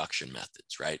about reduction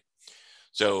methods, right?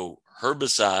 So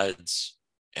herbicides,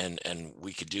 and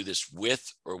we could do this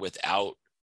with or without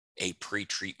a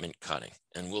pre-treatment cutting.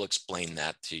 And we'll explain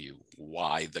that to you,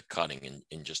 why the cutting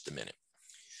in just a minute.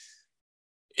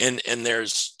 And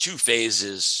there's two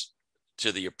phases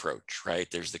to the approach, right?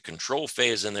 There's the control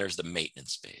phase and there's the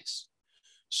maintenance phase.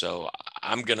 So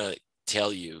I'm going to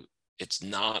tell you, it's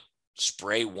not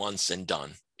spray once and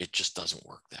done. It just doesn't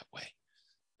work that way.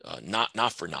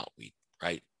 Not for knotweed,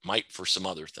 right? Might for some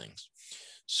other things.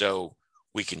 So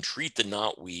we can treat the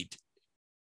knotweed.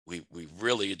 We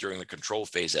really, during the control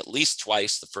phase, at least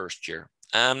twice the first year.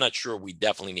 I'm not sure we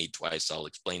definitely need twice. I'll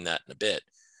explain that in a bit.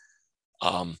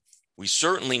 We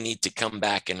certainly need to come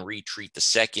back and retreat the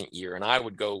second year. And I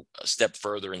would go a step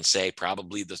further and say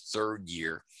probably the third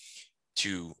year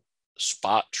to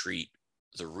spot treat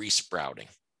the resprouting,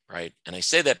 right? And I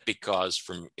say that because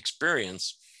from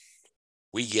experience,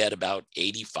 we get about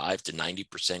 85 to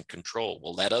 90% control.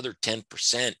 Well, that other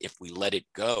 10%, if we let it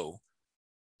go,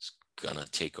 is gonna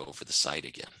take over the site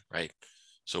again, right?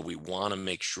 So we wanna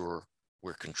make sure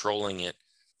we're controlling it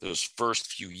those first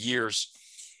few years.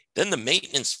 Then the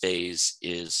maintenance phase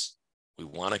is we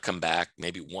wanna come back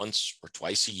maybe once or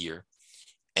twice a year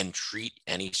and treat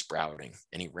any sprouting,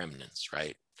 any remnants,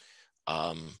 right?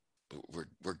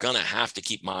 We're gonna have to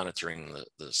keep monitoring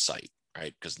the site,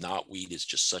 right? Because knotweed is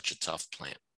just such a tough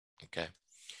plant, okay?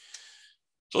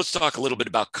 So let's talk a little bit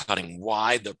about cutting.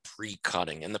 Why the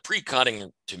pre-cutting? And the pre-cutting,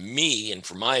 to me, and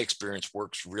from my experience,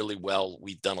 works really well.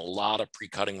 We've done a lot of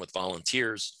pre-cutting with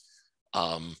volunteers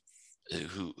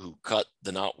who cut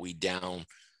the knotweed down.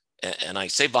 And I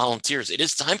say volunteers, it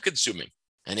is time consuming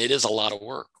and it is a lot of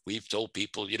work. We've told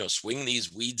people, swing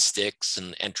these weed sticks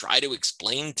and try to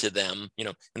explain to them,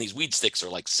 and these weed sticks are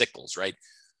like sickles, right?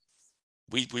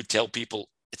 We tell people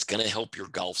it's going to help your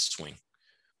golf swing,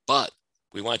 but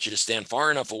we want you to stand far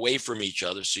enough away from each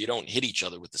other so you don't hit each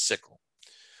other with the sickle.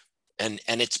 And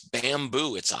it's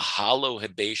bamboo. It's a hollow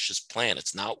herbaceous plant.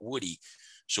 It's not woody.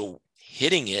 So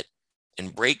hitting it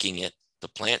and breaking it, the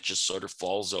plant just sort of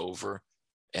falls over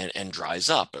and dries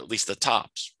up, at least the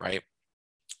tops, right?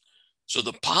 So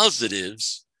the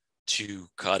positives to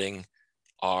cutting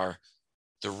are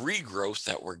the regrowth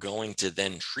that we're going to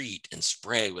then treat and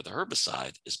spray with a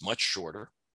herbicide is much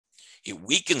shorter. It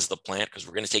weakens the plant because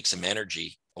we're going to take some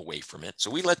energy away from it. So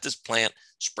we let this plant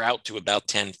sprout to about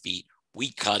 10 feet.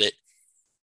 We cut it.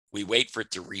 We wait for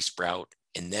it to resprout.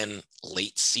 And then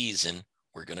late season,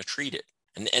 we're going to treat it.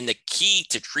 And the key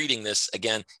to treating this,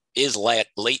 again, is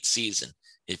late season.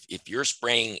 If you're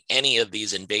spraying any of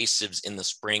these invasives in the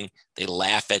spring, they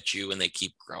laugh at you and they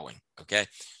keep growing, okay?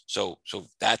 So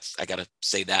that's, I got to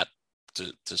say that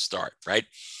to start, right?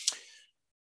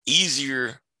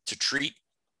 Easier to treat,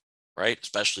 right?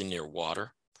 Especially near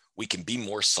water. We can be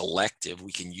more selective.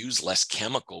 We can use less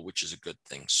chemical, which is a good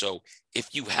thing. So if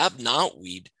you have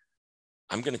knotweed,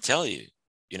 I'm going to tell you,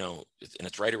 and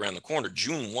it's right around the corner,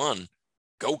 June 1,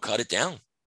 go cut it down.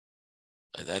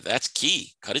 That's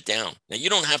key. Cut it down. Now you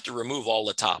don't have to remove all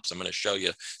the tops. I'm going to show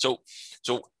you. So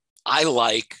I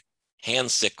like hand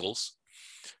sickles,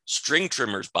 string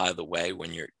trimmers. By the way,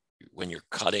 when you're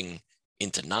cutting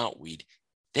into knotweed,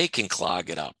 they can clog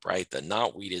it up, right? The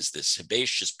knotweed is this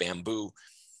herbaceous bamboo.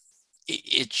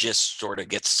 It just sort of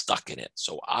gets stuck in it.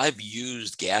 So I've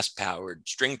used gas-powered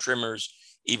string trimmers,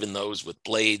 even those with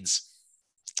blades.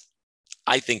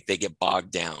 I think they get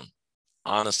bogged down.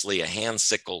 Honestly, a hand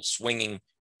sickle swinging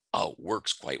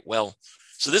works quite well.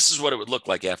 So this is what it would look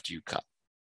like after you cut,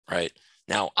 right?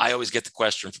 Now, I always get the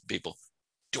question from people,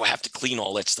 do I have to clean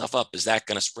all that stuff up? Is that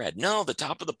going to spread? No, the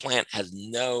top of the plant has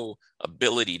no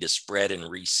ability to spread and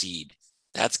reseed.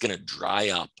 That's going to dry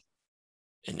up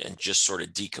and just sort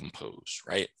of decompose,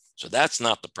 right? So that's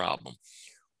not the problem.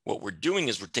 What we're doing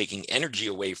is we're taking energy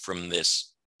away from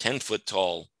this 10-foot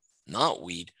tall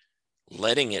knotweed,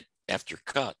 letting it, after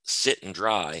cut, sit and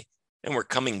dry, and we're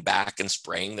coming back and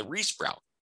spraying the resprout,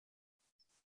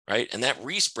 right? And that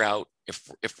resprout,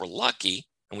 if we're lucky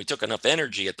and we took enough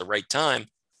energy at the right time,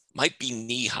 might be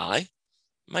knee high,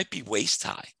 might be waist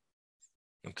high,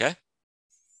 okay?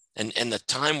 And the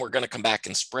time we're going to come back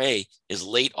and spray is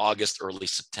late August, early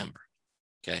September,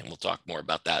 okay? And we'll talk more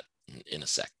about that in a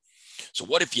sec. So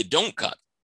what if you don't cut?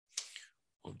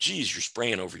 Well, geez, you're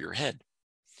spraying over your head.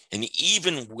 And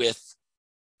even with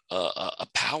a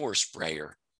power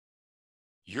sprayer,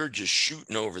 you're just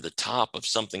shooting over the top of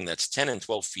something that's 10 and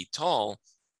 12 feet tall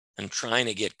and trying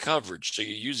to get coverage. So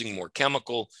you're using more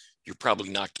chemical. You're probably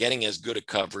not getting as good a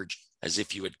coverage as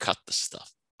if you had cut the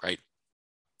stuff, right?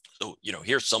 So,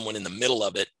 here's someone in the middle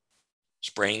of it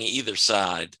spraying either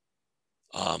side,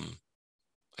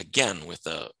 again, with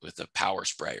a power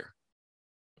sprayer,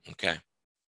 okay?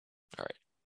 All right.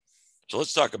 So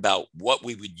let's talk about what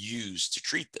we would use to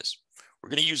treat this. We're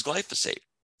going to use glyphosate.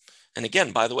 And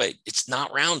again, by the way, it's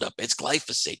not Roundup, it's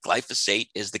glyphosate. Glyphosate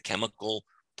is the chemical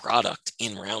product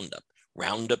in Roundup.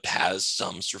 Roundup has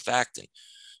some surfactant.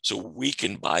 So we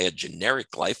can buy a generic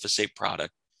glyphosate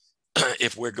product.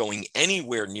 If we're going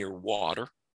anywhere near water,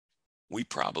 we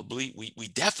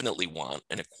definitely want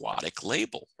an aquatic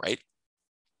label, right?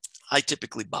 I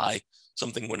typically buy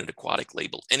something with an aquatic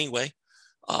label anyway,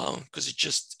 because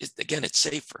it's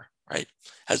safer, right?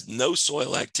 Has no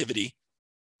soil activity.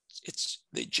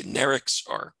 The generics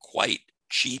are quite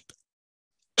cheap,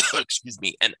 excuse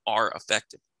me, and are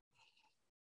effective.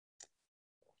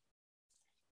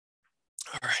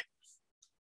 All right.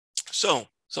 So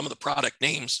some of the product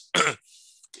names,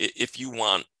 if you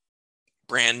want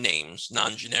brand names,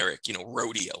 non-generic,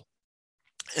 Rodeo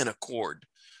and Accord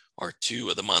are two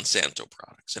of the Monsanto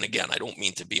products. And again, I don't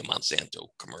mean to be a Monsanto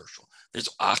commercial. There's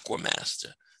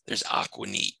Aquamaster, there's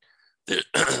Aquaneat,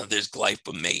 there's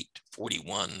Glyphosate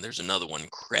 41. There's another one,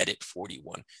 Credit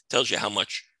 41. Tells you how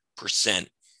much percent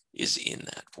is in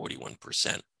that.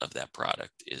 41% of that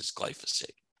product is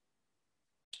glyphosate.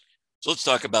 So let's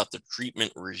talk about the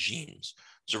treatment regimes.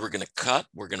 So we're going to cut,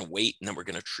 we're going to wait, and then we're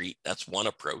going to treat. That's one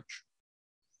approach.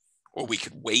 Or we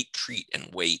could wait, treat,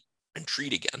 and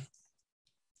treat again.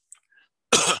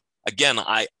 Again,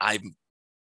 I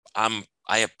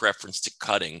have preference to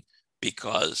cutting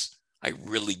because I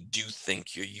really do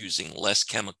think you're using less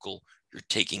chemical. You're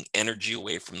taking energy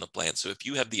away from the plant. So if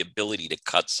you have the ability to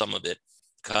cut some of it,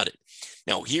 cut it.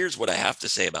 Now, here's what I have to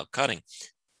say about cutting.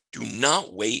 Do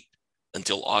not wait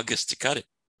until August to cut it.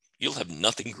 You'll have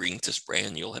nothing green to spray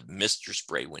and you'll have missed your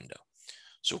spray window.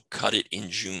 So cut it in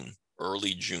June,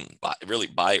 early June,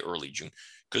 by early June,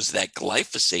 because that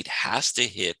glyphosate has to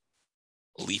hit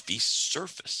a leafy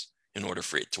surface in order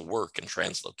for it to work and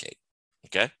translocate.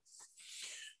 Okay.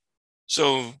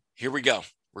 So here we go.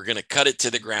 We're going to cut it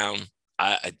to the ground.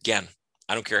 Again,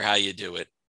 I don't care how you do it.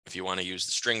 If you want to use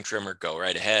the string trimmer, go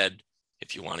right ahead.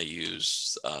 If you want to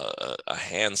use a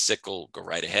hand sickle, go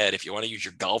right ahead. If you want to use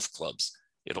your golf clubs,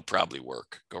 it'll probably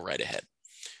work. Go right ahead.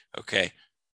 Okay.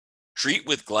 Treat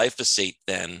with glyphosate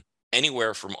then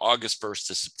anywhere from August 1st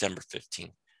to September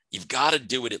 15th. You've got to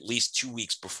do it at least 2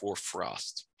 weeks before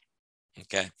frost.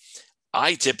 Okay.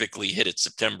 I typically hit it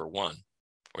September 1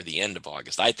 or the end of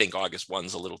August. I think August 1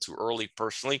 is a little too early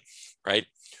personally, right?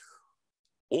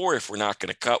 Or if we're not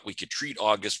going to cut, we could treat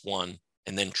August 1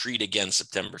 and then treat again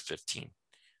September 15.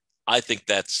 I think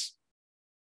that's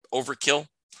overkill.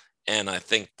 And I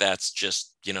think that's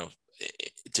just,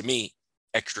 to me,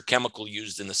 extra chemical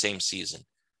used in the same season.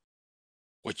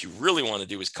 What you really want to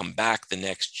do is come back the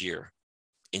next year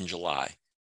in July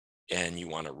and you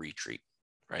want to retreat,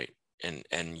 right?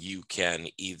 And you can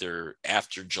either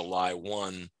after July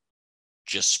 1,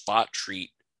 just spot treat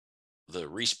the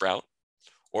resprout,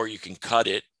 or you can cut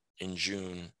it in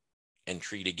June and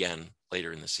treat again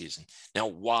later in the season. Now,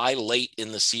 why late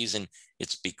in the season?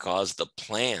 It's because the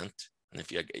plant, and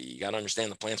if you got to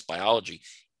understand the plant's biology,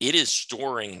 it is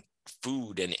storing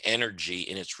food and energy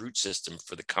in its root system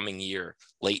for the coming year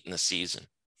late in the season.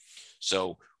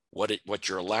 So what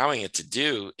you're allowing it to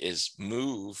do is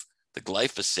move the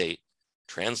glyphosate,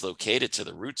 translocate it to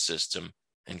the root system,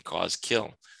 and cause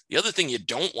kill. The other thing you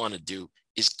don't want to do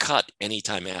is cut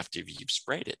anytime after you've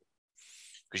sprayed it,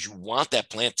 because you want that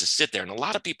plant to sit there. And a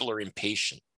lot of people are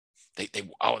impatient. They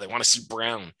want to see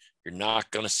brown. You're not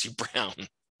going to see brown.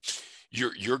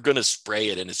 You're going to spray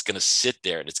it and it's going to sit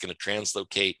there and it's going to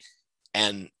translocate,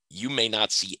 and you may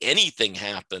not see anything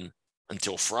happen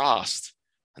until frost.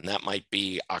 And that might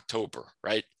be October,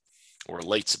 right? Or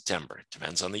late September. It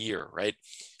depends on the year, right?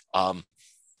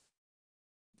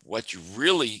 What you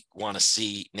really want to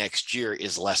see next year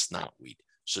is less knotweed.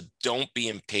 So don't be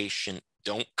impatient.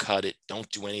 Don't cut it. Don't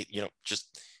do any,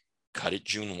 just cut it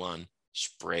June 1,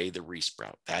 spray the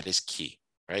resprout. That is key,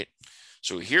 right?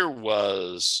 So here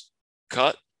was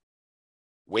cut,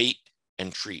 wait,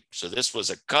 and treat. So this was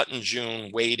a cut in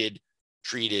June, waited,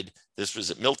 treated. This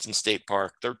was at Milton State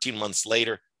Park 13 months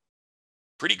later.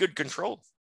 Pretty good control,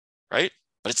 right?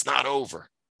 But it's not over.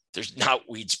 There's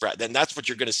knotweed spread. Then that's what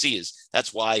you're going to see.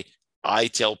 That's why I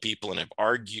tell people, and I've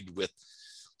argued with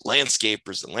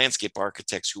landscapers and landscape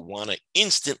architects who want to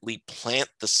instantly plant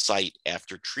the site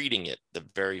after treating it the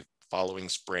very following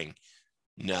spring.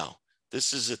 No,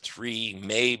 this is a 3,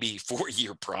 maybe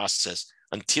 4-year process.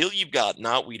 Until you've got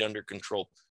knotweed under control,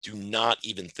 do not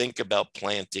even think about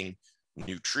planting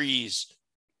new trees,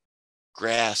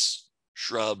 grass,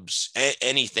 shrubs,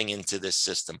 anything into this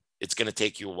system. It's going to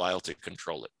take you a while to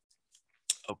control it.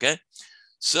 Okay,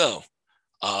 so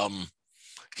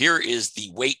here is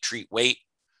the wait, treat, wait.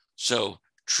 So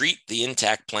treat the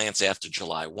intact plants after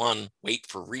July 1, wait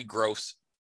for regrowth,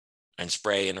 and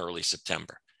spray in early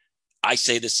September. I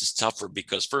say this is tougher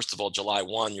because, first of all, July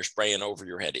 1, you're spraying over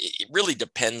your head. It really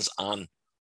depends on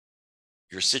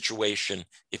your situation.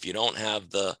 If you don't have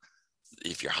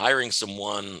if you're hiring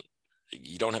someone,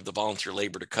 you don't have the volunteer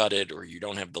labor to cut it, or you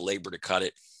don't have the labor to cut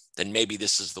it, then maybe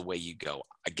this is the way you go.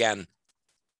 Again,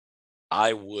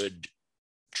 I would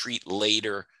treat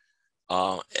later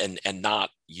and not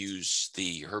use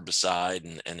the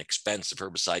herbicide and expensive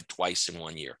herbicide twice in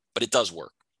 1 year, but it does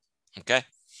work. Okay.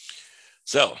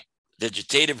 So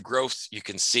vegetative growth, you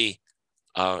can see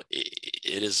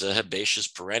it is a herbaceous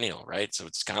perennial, right? So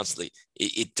it's constantly,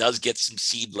 it does get some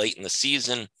seed late in the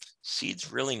season.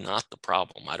 Seed's really not the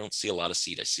problem. I don't see a lot of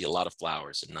seed. I see a lot of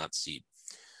flowers and not seed.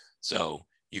 So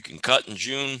you can cut in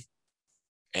June,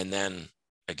 and then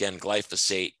again,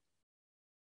 glyphosate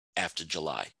after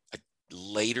July.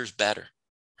 Later's better,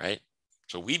 right?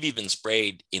 So we've even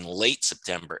sprayed in late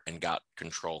September and got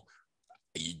control.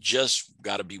 You just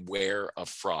got to beware of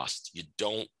frost.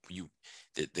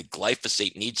 The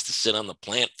glyphosate needs to sit on the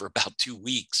plant for about 2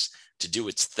 weeks to do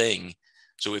its thing.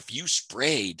 So if you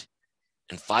sprayed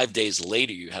and 5 days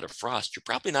later you had a frost, you're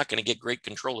probably not going to get great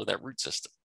control of that root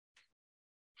system.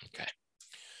 Okay.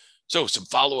 So some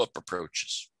follow-up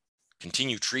approaches.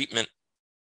 Continue treatment,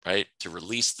 right, to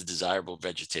release the desirable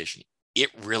vegetation. It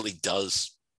really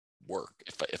does work.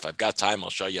 If I've got time, I'll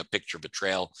show you a picture of a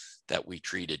trail that we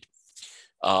treated.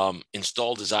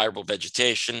 Install desirable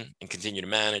vegetation and continue to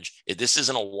manage. This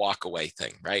isn't a walk away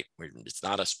thing, right? It's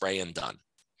not a spray and done.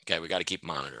 Okay, we got to keep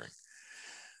monitoring.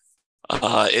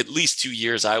 At least 2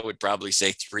 years, I would probably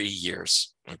say 3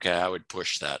 years. Okay, I would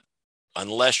push that.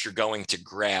 Unless you're going to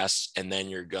grass and then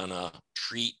you're gonna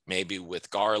treat maybe with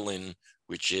Garland,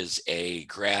 which is a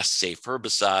grass safe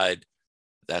herbicide.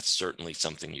 That's certainly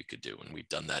something you could do. And we've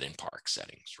done that in park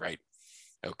settings, right?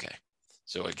 Okay.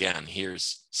 So again,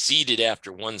 here's seeded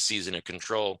after 1 season of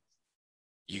control.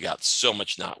 You got so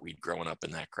much knotweed growing up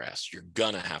in that grass. You're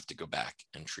gonna have to go back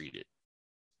and treat it,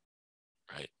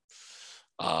 right?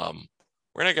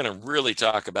 We're not gonna really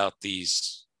talk about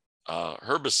these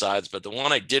herbicides, but the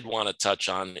one I did want to touch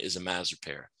on is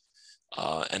imazapyr.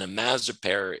 And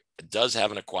imazapyr does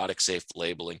have an aquatic safe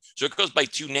labeling. So it goes by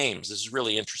 2 names. This is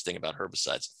really interesting about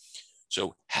herbicides.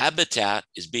 So Habitat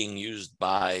is being used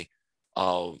by,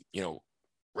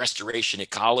 restoration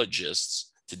ecologists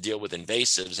to deal with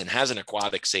invasives and has an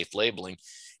aquatic safe labeling.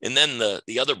 And then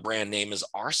the other brand name is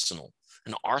Arsenal.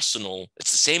 And Arsenal,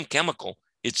 it's the same chemical.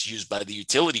 It's used by the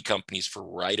utility companies for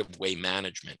right-of-way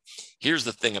management. Here's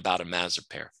the thing about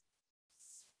imazapyr.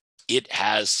 It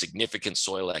has significant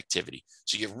soil activity.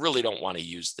 So you really don't want to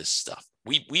use this stuff.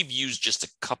 We've used just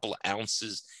a couple of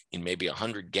ounces in maybe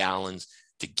 100 gallons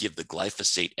to give the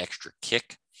glyphosate extra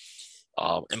kick.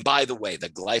 And by the way, the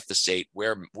glyphosate,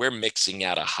 we're mixing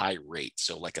at a high rate.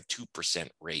 So like a 2%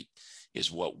 rate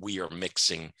is what we are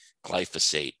mixing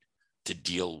glyphosate to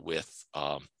deal with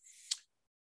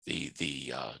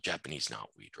the Japanese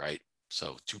knotweed, right?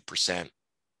 So 2%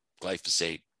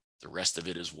 glyphosate, the rest of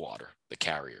it is water, the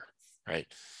carrier, right?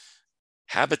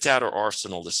 Habitat or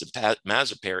Arsenal, this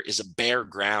imazapyr is a bare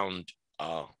ground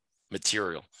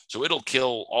material. So it'll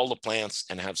kill all the plants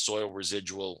and have soil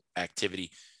residual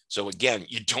activity. So again,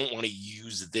 you don't want to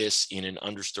use this in an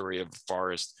understory of a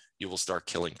forest. You will start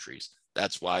killing trees.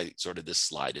 That's why sort of this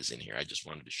slide is in here. I just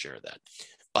wanted to share that.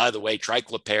 By the way,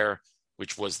 triclopyr,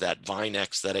 which was that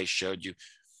Vinex that I showed you,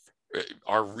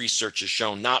 our research has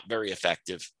shown not very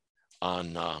effective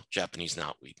on Japanese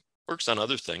knotweed. Works on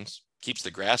other things, keeps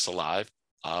the grass alive,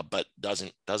 but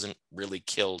doesn't really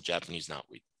kill Japanese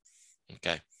knotweed.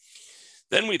 Okay.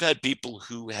 Then we've had people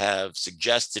who have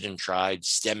suggested and tried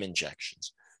stem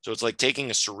injections. So it's like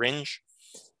taking a syringe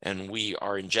and we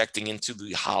are injecting into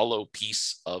the hollow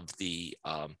piece of the,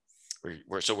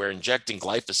 so we're injecting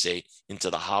glyphosate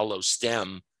into the hollow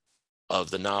stem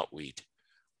of the knotweed.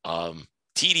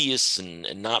 Tedious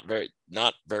and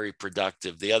not very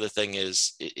productive. The other thing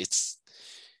is it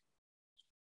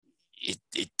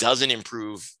doesn't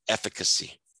improve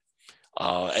efficacy.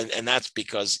 And that's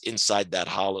because inside that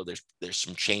hollow, there's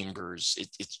some chambers.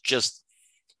 It's just,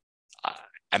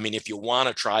 I mean, if you want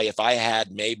to try, if I had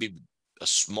maybe a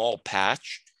small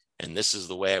patch and this is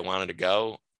the way I wanted to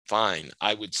go, fine.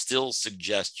 I would still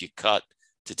suggest you cut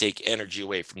to take energy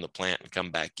away from the plant and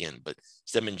come back in. But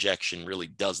stem injection really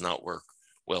does not work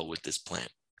well with this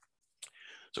plant.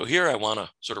 So here I want to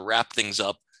sort of wrap things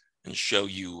up and show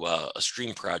you a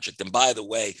stream project. And by the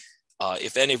way,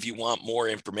 if any of you want more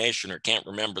information or can't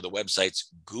remember the websites,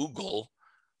 Google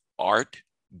Art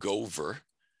Gover,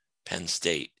 Penn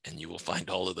State, and you will find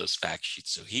all of those fact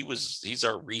sheets. So he's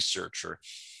our researcher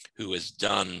who has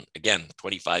done, again,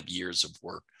 25 years of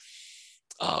work,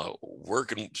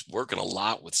 working a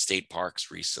lot with state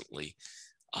parks recently.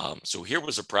 So here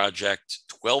was a project,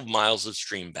 12 miles of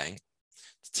stream bank,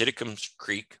 Titicaum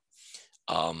Creek.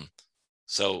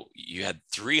 So you had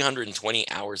 320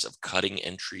 hours of cutting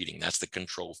and treating. That's the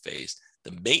control phase.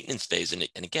 The maintenance phase, and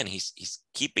again, he's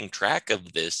keeping track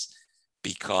of this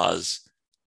because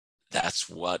that's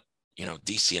what,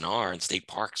 DCNR and state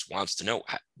parks wants to know.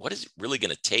 What is it really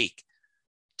going to take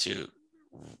to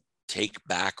take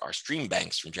back our stream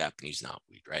banks from Japanese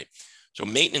knotweed, right? So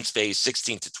maintenance phase,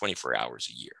 16 to 24 hours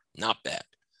a year, not bad.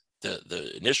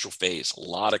 The initial phase, a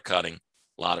lot of cutting,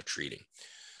 a lot of treating.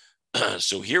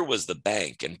 So here was the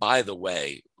bank. And by the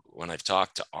way, when I've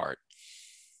talked to Art,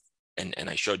 and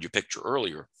I showed you a picture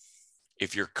earlier,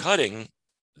 if you're cutting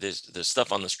the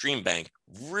stuff on the stream bank,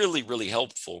 really, really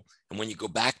helpful. And when you go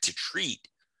back to treat,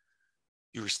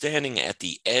 you're standing at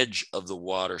the edge of the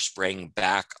water, spraying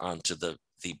back onto the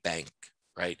bank,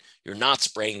 right? You're not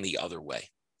spraying the other way.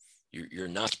 You're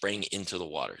not spraying into the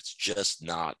water. It's just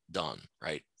not done,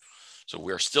 right? So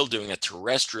we're still doing a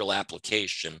terrestrial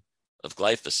application of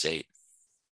glyphosate.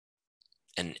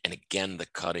 And again, the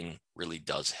cutting really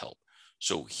does help.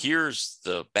 So here's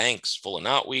the banks full of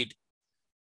knotweed.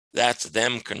 That's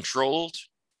them controlled.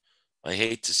 I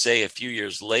hate to say a few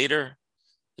years later,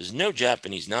 there's no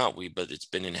Japanese knotweed, but it's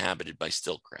been inhabited by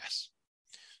stiltgrass.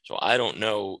 So I don't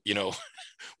know,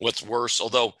 what's worse,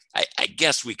 although I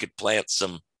guess we could plant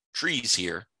some trees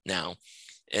here now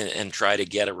and try to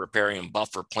get a riparian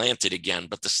buffer planted again.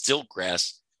 But the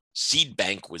stiltgrass seed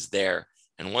bank was there.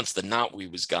 And once the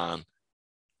knotweed was gone,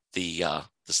 the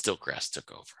stiltgrass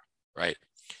took over, right?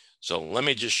 So let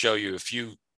me just show you a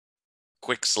few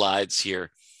quick slides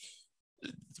here.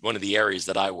 One of the areas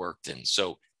that I worked in.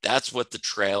 So that's what the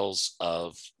trails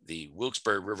of the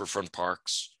Wilkes-Barre Riverfront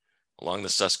Parks along the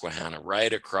Susquehanna,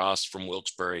 right across from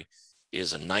Wilkes-Barre,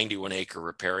 is a 91-acre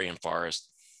riparian forest.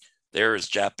 There is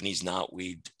Japanese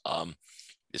knotweed.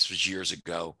 This was years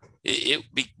ago. It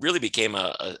really became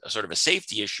a sort of a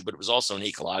safety issue, but it was also an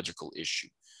ecological issue.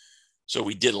 So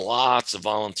we did lots of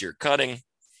volunteer cutting,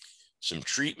 some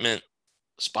treatment,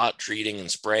 spot treating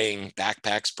and spraying,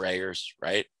 backpack sprayers,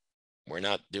 right? We're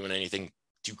not doing anything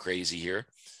too crazy here.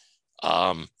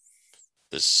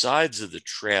 The sides of the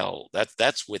trail,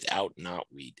 that's without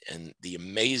knotweed. And the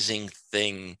amazing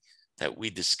thing that we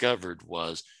discovered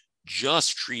was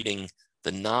just treating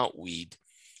the knotweed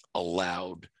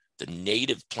allowed the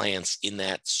native plants in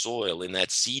that soil, in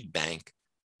that seed bank,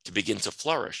 to begin to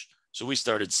flourish. So we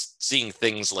started seeing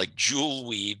things like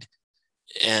jewelweed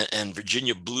and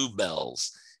Virginia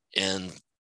bluebells and,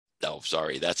 oh,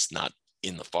 sorry, that's not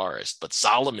in the forest, but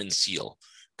Solomon seal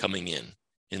coming in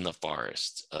the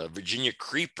forest, Virginia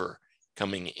creeper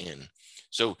coming in.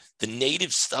 So the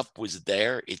native stuff was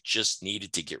there. It just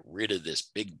needed to get rid of this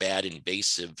big, bad,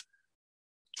 invasive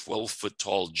 12-foot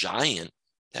tall giant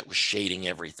that was shading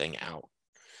everything out.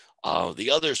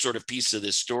 The other sort of piece of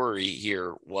this story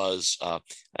here was,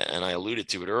 and I alluded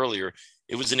to it earlier,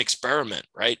 it was an experiment,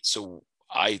 right? So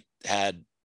I had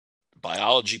a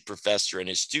biology professor and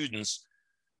his students,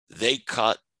 they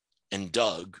cut and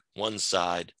dug one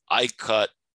side, I cut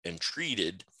and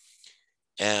treated,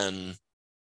 and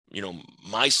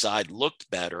my side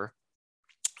looked better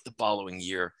the following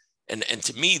year. And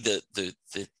to me,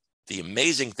 the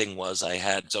amazing thing was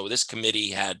so this committee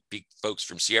had folks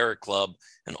from Sierra Club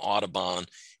and Audubon,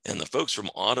 and the folks from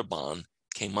Audubon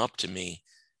came up to me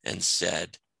and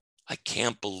said, I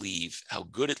can't believe how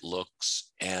good it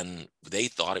looks. And they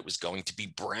thought it was going to be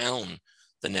brown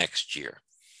the next year.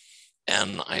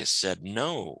 And I said,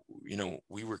 no,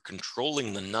 we were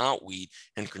controlling the knotweed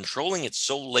and controlling it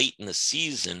so late in the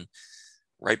season,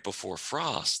 right before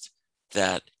frost,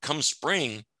 that come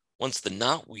spring, once the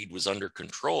knotweed was under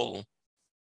control,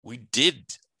 it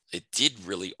did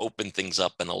really open things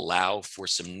up and allow for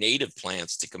some native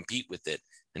plants to compete with it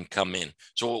and come in.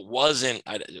 So it wasn't,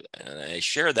 I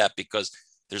share that because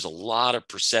there's a lot of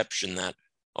perception that,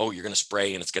 oh, you're going to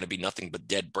spray and it's going to be nothing but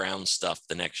dead brown stuff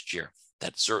the next year.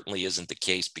 That certainly isn't the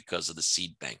case because of the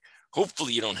seed bank.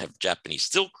 Hopefully you don't have Japanese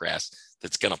stiltgrass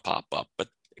that's going to pop up. But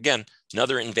again,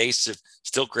 another invasive.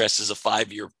 Stiltgrass is a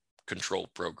 5-year control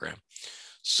program.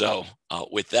 So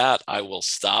with that, I will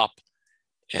stop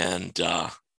and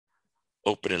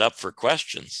open it up for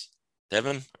questions.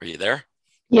 Devin, are you there?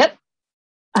 Yep.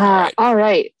 All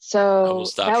right. So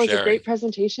that was sharing. A great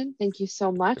presentation. Thank you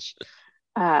so much.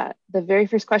 The very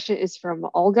first question is from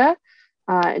Olga.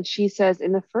 And she says,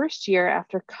 in the first year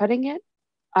after cutting it,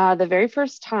 the very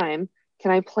first time,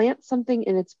 can I plant something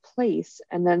in its place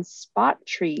and then spot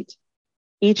treat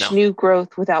each new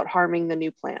growth without harming the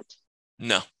new plant?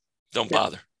 No, don't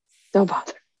bother. Don't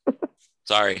bother.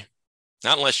 Sorry.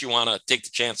 Not unless you want to take the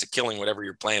chance of killing whatever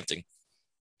you're planting.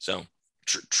 So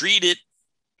treat it,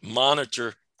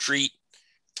 monitor, treat,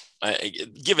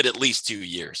 give it at least 2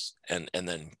 years and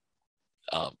then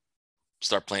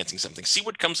start planting something. See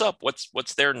what comes up.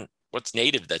 What's there? What's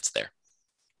native that's there.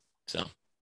 So.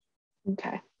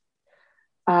 Okay.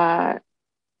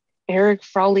 Eric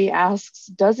Frawley asks,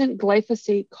 doesn't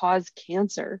glyphosate cause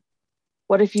cancer?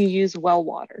 What if you use well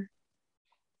water?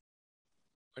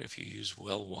 What if you use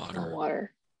well water? Well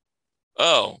water.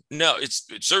 Oh, no,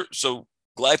 so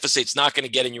glyphosate's not going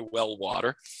to get in your well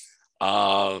water.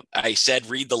 I said,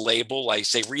 read the label. I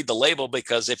say, read the label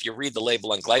because if you read the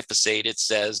label on glyphosate, it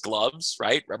says gloves,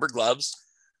 right? Rubber gloves,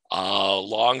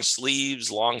 long sleeves,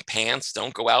 long pants.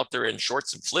 Don't go out there in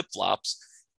shorts and flip-flops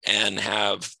and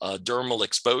have dermal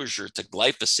exposure to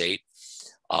glyphosate.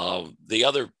 The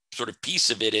other sort of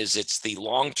piece of it is it's the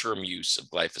long-term use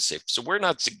of glyphosate. So we're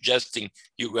not suggesting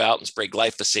you go out and spray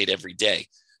glyphosate every day.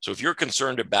 So if you're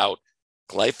concerned about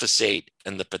glyphosate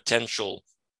and the potential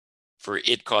for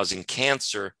it causing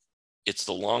cancer, it's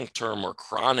the long-term or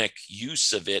chronic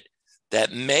use of it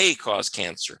that may cause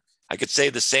cancer. I could say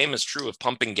the same is true of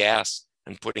pumping gas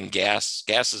and putting gas.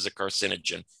 Gas is a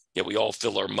carcinogen, yet we all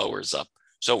fill our mowers up.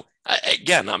 So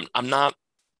again, I'm not,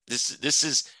 this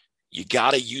is, you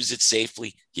got to use it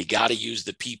safely. You got to use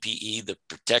the PPE, the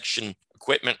protection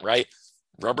equipment, right?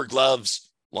 Rubber gloves,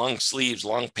 long sleeves,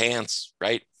 long pants,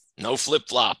 right? No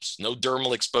flip-flops, no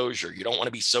dermal exposure. You don't want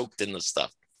to be soaked in this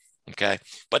stuff. Okay.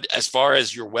 But as far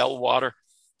as your well water,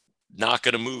 not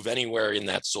going to move anywhere in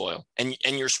that soil. And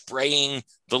you're spraying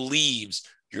the leaves.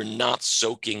 You're not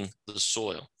soaking the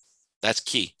soil. That's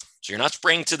key. So you're not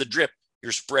spraying to the drip.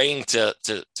 You're spraying to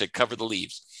cover the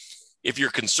leaves. If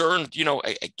you're concerned,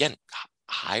 again,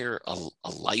 hire a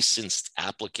licensed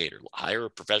applicator, hire a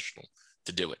professional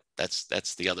to do it.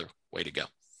 That's the other way to go.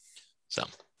 So.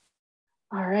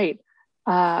 All right.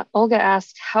 Olga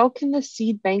asked, how can the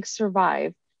seed bank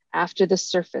survive after the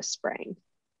surface spraying?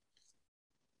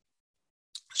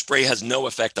 Spray has no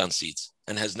effect on seeds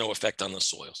and has no effect on the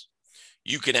soils.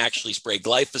 You can actually spray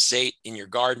glyphosate in your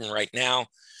garden right now.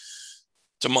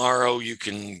 Tomorrow you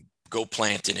can go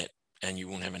plant in it and you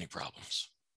won't have any problems.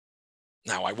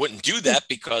 Now, I wouldn't do that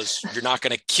because you're not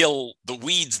going to kill the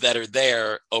weeds that are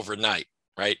there overnight,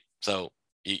 right? So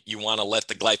you want to let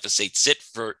the glyphosate sit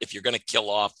for, if you're going to kill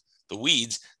off the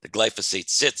weeds, the glyphosate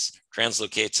sits,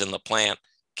 translocates in the plant,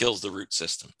 kills the root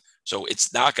system. So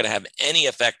it's not going to have any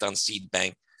effect on seed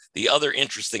bank. The other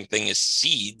interesting thing is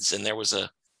seeds. And there's a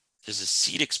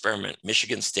seed experiment,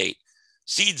 Michigan State.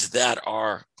 Seeds that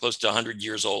are close to 100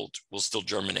 years old will still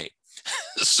germinate.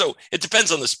 So it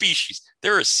depends on the species.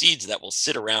 There are seeds that will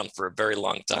sit around for a very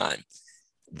long time.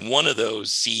 One of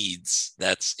those seeds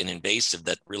that's an invasive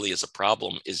that really is a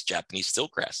problem is Japanese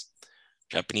stiltgrass.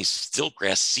 Japanese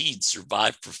stiltgrass seeds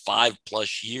survive for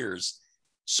 5+ years.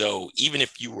 So even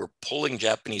if you were pulling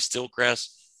Japanese stiltgrass,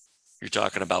 you're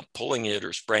talking about pulling it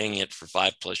or spraying it for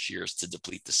 5+ years to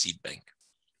deplete the seed bank.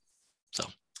 So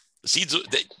the seeds,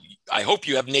 I hope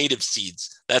you have native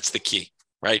seeds. That's the key,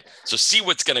 right? So see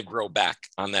what's going to grow back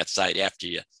on that site after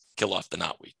you kill off the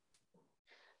knotweed.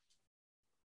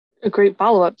 A great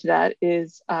follow-up to that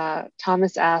is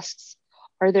Thomas asks,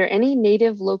 are there any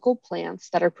native local plants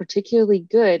that are particularly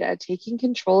good at taking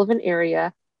control of an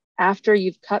area after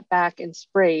you've cut back and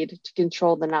sprayed to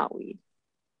control the knotweed?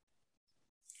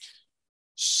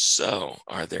 So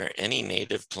are there any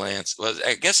native plants? Well,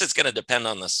 I guess it's going to depend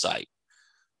on the site.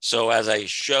 So as I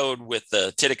showed with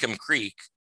the Titicaum Creek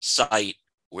site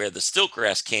where the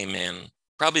stiltgrass came in,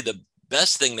 probably the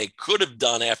best thing they could have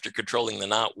done after controlling the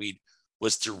knotweed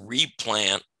was to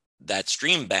replant that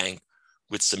stream bank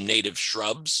with some native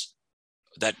shrubs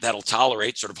that'll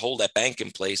tolerate, sort of hold that bank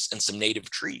in place, and some native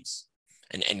trees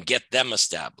and get them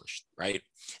established, right?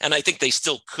 And I think they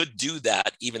still could do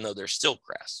that even though they're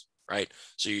stiltgrass, right?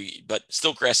 But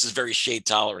stiltgrass is very shade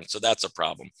tolerant, so that's a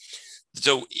problem.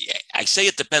 So I say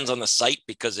it depends on the site,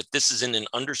 because if this is in an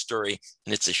understory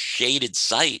and it's a shaded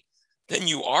site, then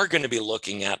you are going to be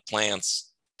looking at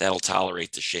plants that'll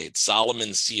tolerate the shade.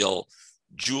 Solomon seal,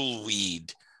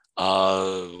 jewelweed,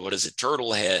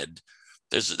 turtlehead.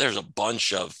 There's a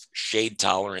bunch of shade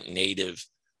tolerant native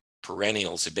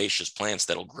perennials, herbaceous plants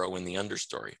that'll grow in the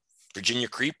understory. Virginia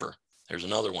creeper, there's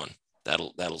another one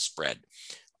that'll spread.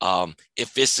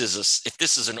 If this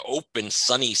is an open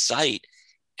sunny site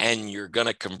and you're going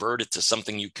to convert it to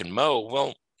something you can mow,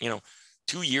 well,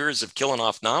 2 years of killing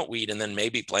off knotweed and then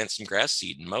maybe plant some grass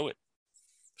seed and mow it.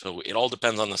 So it all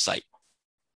depends on the site.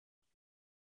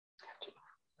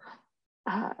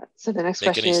 So the next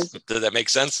question is, did that make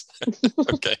sense?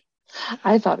 Okay.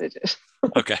 I thought it did.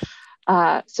 Okay.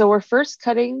 So we're first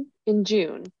cutting in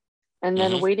June and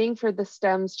then waiting for the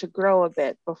stems to grow a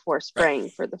bit before spraying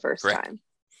for the first time.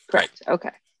 Correct. Right.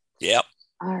 Okay. Yep.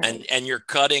 All right. And you're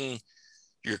cutting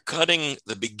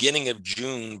the beginning of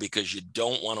June because you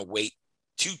don't want to wait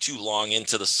too long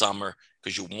into the summer,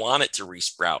 because you want it to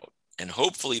resprout. And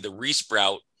hopefully the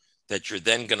resprout that you're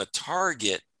then going to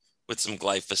target with some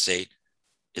glyphosate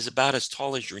is about as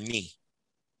tall as your knee.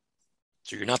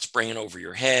 So you're not spraying over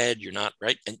your head. You're not,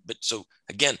 right? But so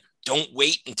again, don't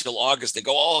wait until August. They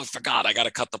go, oh, I forgot, I got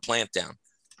to cut the plant down.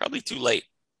 Probably too late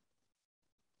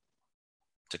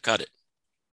to cut it.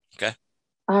 Okay.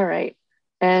 All right.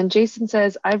 And Jason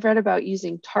says, I've read about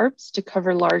using tarps to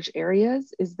cover large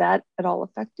areas. Is that at all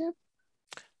effective?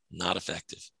 Not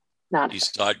effective. Not You effective.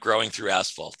 start growing through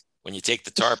asphalt. When you take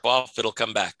the tarp off, it'll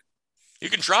come back. You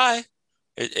can try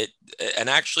and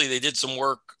actually they did some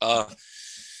work. It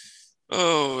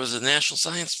was the National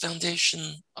Science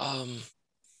Foundation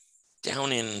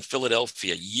down in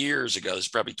Philadelphia years ago. This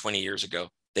is probably 20 years ago.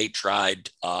 They tried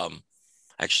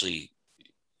actually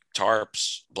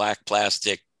tarps, black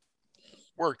plastic,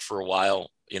 worked for a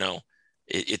while. You know,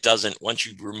 it doesn't, once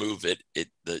you remove it,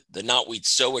 the knotweed's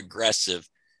so aggressive,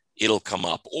 it'll come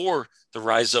up, or the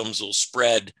rhizomes will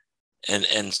spread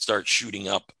and start shooting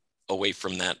up away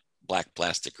from that black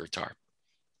plastic or tarp.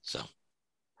 So.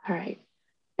 All right.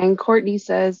 And Courtney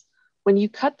says, when you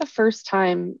cut the first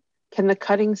time, can the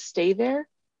cuttings stay there?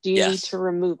 Do you need to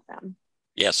remove them?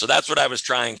 Yeah, so that's what I was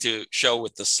trying to show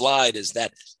with the slide, is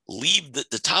that leave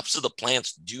the tops of the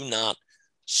plants do not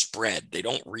spread. They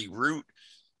don't reroot.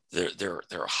 They're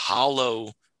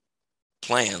hollow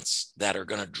plants that are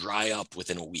going to dry up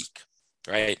within a week,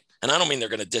 right? And I don't mean they're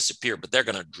going to disappear, but they're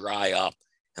going to dry up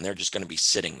and they're just going to be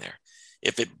sitting there.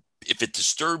 If it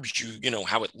disturbs you, you know,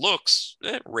 how it looks,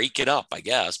 rake it up, I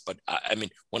guess. But I mean,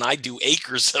 when I do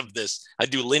acres of this, I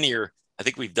do linear, I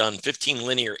think we've done 15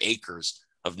 linear acres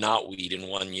of knotweed in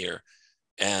 1 year.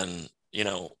 And, you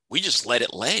know, we just let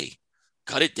it lay,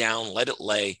 cut it down, let it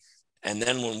lay. And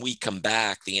then when we come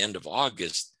back the end of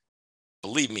August,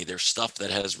 believe me, there's stuff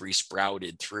that has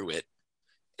resprouted through it.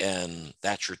 And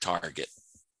that's your target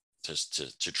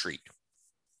to treat.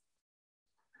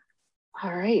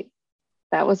 All right.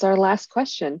 That was our last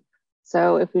question.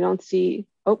 So if we don't see,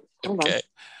 hold on.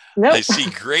 Nope. I see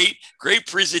great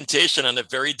presentation on a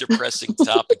very depressing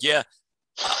topic. Yeah.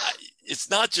 It's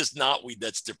not just knotweed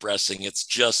that's depressing. It's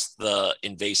just the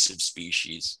invasive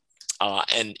species.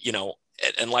 And, you know,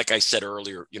 and like I said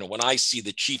earlier, you know, when I see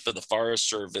the chief of the Forest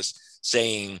Service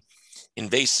saying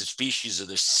invasive species are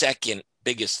the second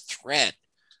biggest threat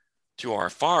to our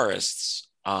forests,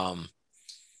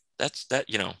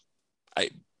 you know,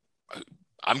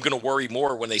 I'm going to worry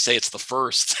more when they say it's the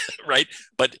first, right?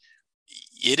 But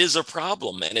it is a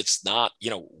problem, and it's not, you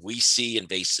know, we see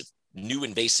new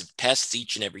invasive pests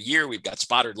each and every year. We've got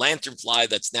spotted lanternfly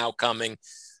that's now coming.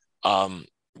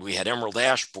 We had emerald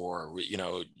ash borer, you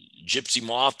know, gypsy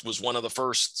moth was one of the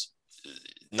first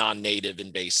non-native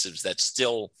invasives that's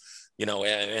still, you know,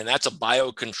 and that's a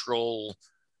biocontrol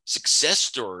success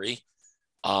story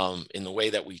in the way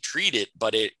that we treat it,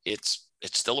 but it's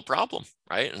still a problem,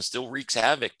 right? And still wreaks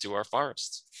havoc to our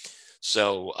forests.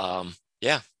 So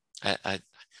yeah,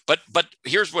 but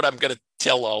here's what I'm going to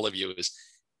tell all of you is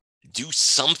do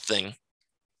something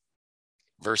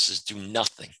versus do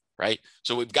nothing, right?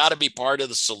 So we've got to be part of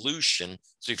the solution.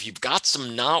 So if you've got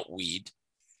some knotweed,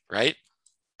 right,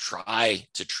 try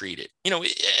to treat it. You know,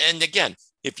 and again,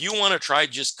 if you want to try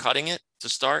just cutting it to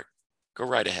start, go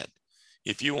right ahead.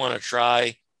 If you want to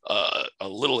try a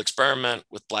little experiment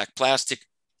with black plastic,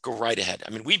 go right ahead.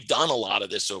 I mean, we've done a lot of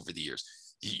this over the years.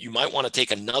 You might want to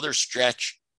take another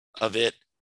stretch of it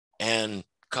and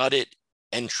cut it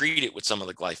and treat it with some of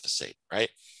the glyphosate, right?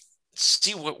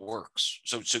 See what works.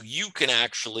 So you can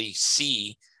actually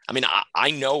see, I mean,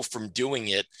 I know from doing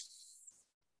it,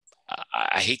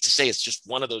 I hate to say it's just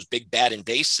one of those big bad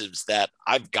invasives that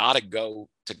I've got to go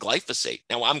to glyphosate.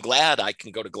 Now, I'm glad I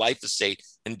can go to glyphosate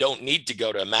and don't need to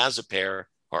go to imazapyr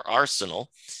or arsenal.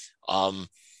 I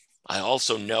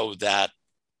also know that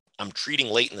I'm treating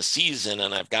late in the season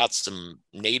and I've got some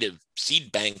native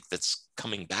seed bank that's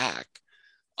coming back.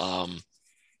 I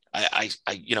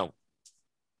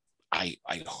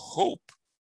hope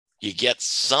you get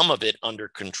some of it under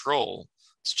control.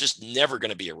 It's just never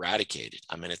going to be eradicated.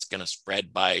 I mean, it's going to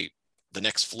spread by the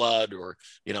next flood or,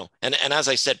 you know, and as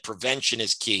I said, prevention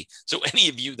is key. So any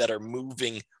of you that are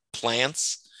moving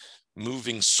plants,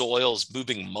 moving soils,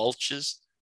 moving mulches,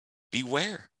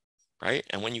 beware, right?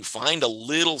 And when you find a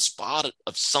little spot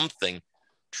of something,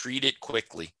 treat it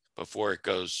quickly before it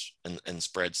goes and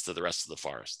spreads to the rest of the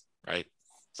forest, right?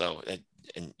 So,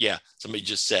 and yeah, somebody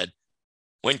just said,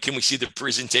 when can we see the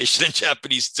presentation in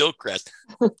Japanese stiltcrest?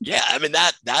 Yeah, I mean,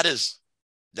 that is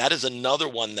another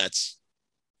one that's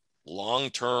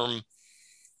long-term.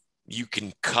 You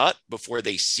can cut before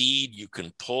they seed, you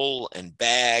can pull and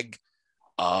bag.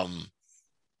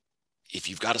 If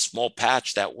you've got a small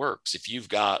patch, that works. If you've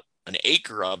got an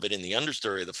acre of it in the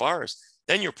understory of the forest,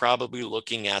 then you're probably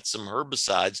looking at some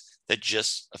herbicides that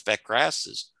just affect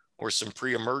grasses or some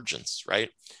pre-emergence, right?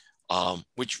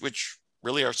 Which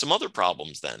really are some other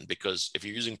problems then, because if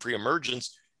you're using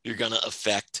pre-emergence, you're going to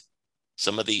affect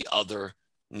some of the other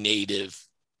native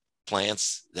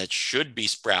plants that should be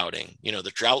sprouting,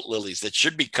 the drought lilies that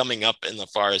should be coming up in the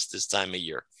forest this time of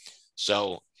year.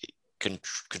 So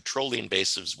control the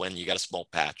invasives when you got a small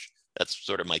patch. That's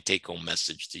sort of my take-home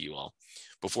message to you all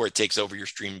before it takes over your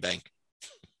stream bank.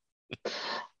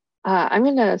 I'm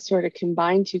going to sort of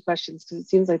combine two questions because it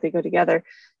seems like they go together.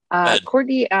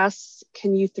 Courtney asks,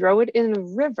 can you throw it in a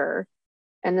river?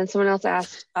 And then someone else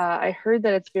asked, I heard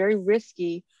that it's very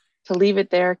risky to leave it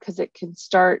there because it can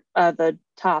start the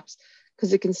tops,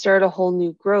 because it can start a whole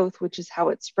new growth, which is how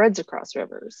it spreads across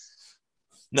rivers.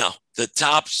 No, the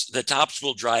tops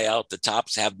will dry out. The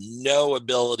tops have no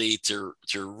ability to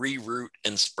reroot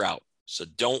and sprout. So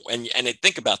don't, and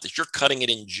think about this, you're cutting it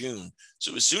in June.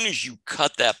 So as soon as you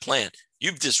cut that plant,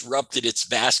 you've disrupted its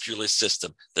vascular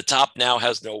system. The top now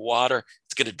has no water.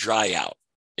 It's going to dry out.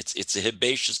 It's a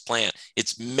herbaceous plant.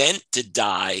 It's meant to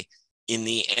die in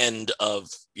the end of,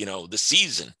 the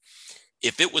season.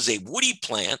 If it was a woody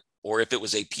plant, or if it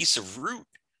was a piece of root,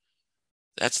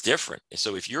 that's different.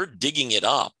 So if you're digging it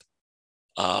up,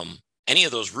 any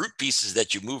of those root pieces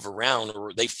that you move around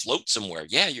or they float somewhere,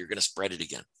 yeah, you're going to spread it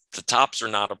again. The tops are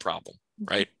not a problem,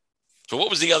 right? So what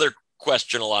was the other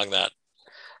question along that?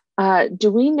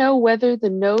 Do we know whether the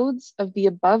nodes of the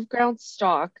above ground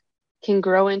stalk can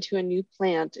grow into a new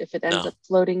plant if it ends up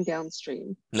floating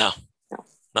downstream? No,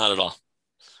 not at all.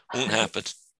 Won't happen.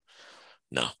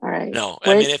 No. All right. No.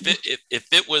 I mean, if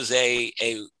it was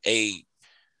a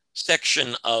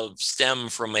section of stem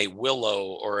from a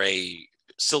willow or a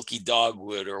silky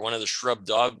dogwood or one of the shrub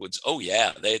dogwoods, oh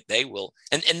yeah, they will,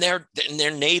 and they're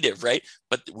native, right?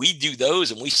 But we do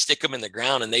those and we stick them in the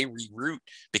ground and they reroot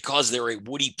because they're a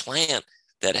woody plant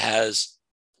that has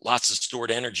lots of stored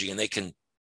energy and they can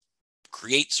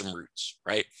create some roots,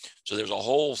 right? So there's a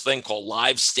whole thing called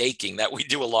live staking that we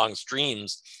do along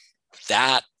streams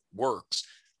that works.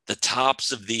 The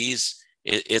tops of these,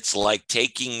 it's like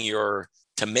taking your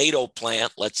tomato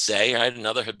plant, let's say, right,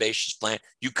 another herbaceous plant,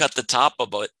 you cut the top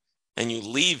of it and you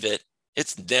leave it,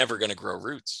 it's never going to grow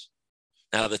roots.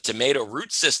 Now, the tomato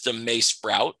root system may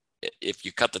sprout. If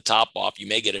you cut the top off, you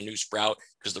may get a new sprout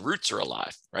because the roots are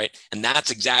alive, right? And that's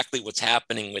exactly what's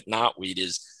happening with knotweed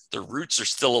is the roots are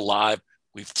still alive.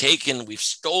 We've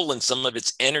stolen some of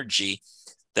its energy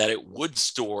that it would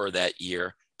store that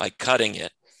year by cutting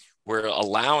it. We're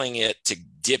allowing it to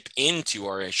dip into,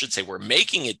 or I should say, we're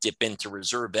making it dip into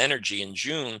reserve energy in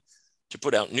June to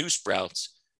put out new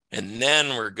sprouts. And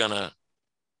then we're going to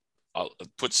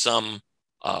put some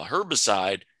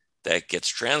herbicide that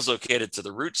gets translocated to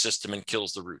the root system and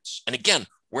kills the roots. And again,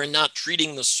 we're not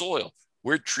treating the soil.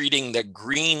 We're treating the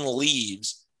green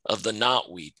leaves of the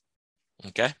knotweed.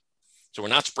 Okay? So we're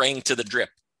not spraying to the drip.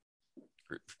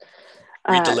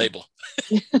 Read the label.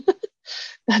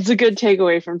 That's a good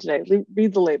takeaway from today.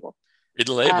 Read the label. Read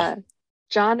the label.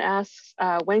 John asks,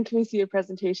 when can we see a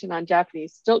presentation on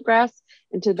Japanese stiltgrass?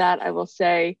 And to that, I will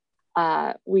say,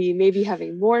 we may be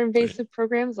having more invasive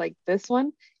programs like this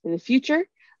one in the future.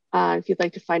 If you'd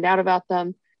like to find out about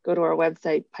them, go to our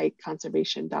website,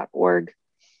 pikeconservation.org.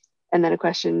 And then a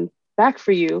question back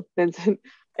for you, Vincent,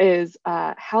 is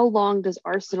how long does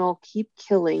Arsenal keep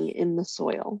killing in the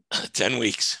soil? 10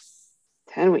 weeks.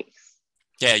 10 weeks.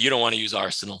 Yeah, you don't want to use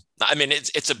Arsenal. I mean,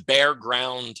 it's a bare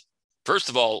ground. First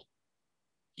of all,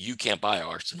 you can't buy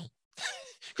Arsenal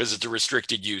because it's a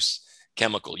restricted use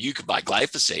chemical. You could buy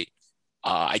glyphosate.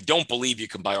 I don't believe you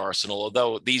can buy Arsenal,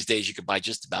 although these days you can buy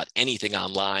just about anything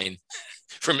online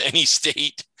from any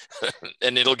state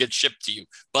and it'll get shipped to you.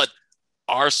 But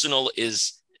Arsenal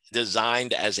is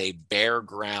designed as a bare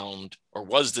ground, or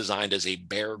was designed as a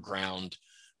bare ground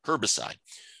herbicide.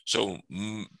 So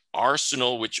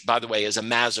Arsenal, which by the way is a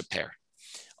mazopair.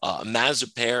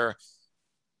 Mazopair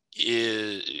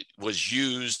was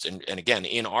used, and again,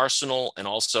 in Arsenal and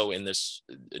also in this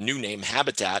new name,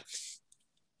 Habitat.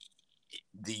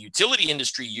 The utility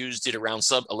industry used it around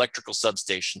electrical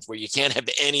substations where you can't have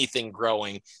anything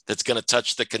growing that's going to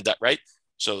touch the conduct, right?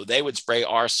 So they would spray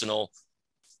Arsenal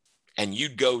and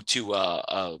you'd go to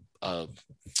a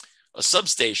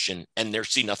substation and they'd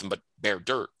see nothing but bare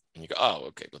dirt. And you go, oh,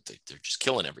 okay, but they're just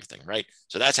killing everything, right?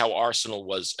 So that's how Arsenal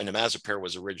was, and imazapair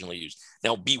was originally used.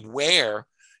 Now, beware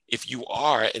if you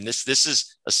are, and this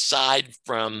is aside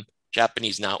from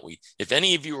Japanese knotweed, if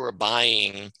any of you are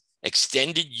buying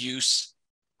extended use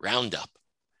Roundup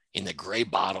in the gray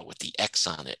bottle with the X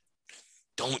on it,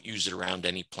 don't use it around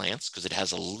any plants because it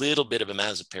has a little bit of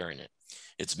imazapair in it.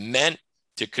 It's meant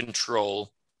to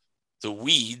control the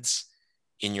weeds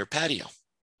in your patio,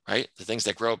 right? The things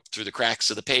that grow up through the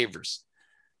cracks of the pavers.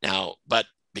 Now, but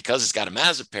because it's got a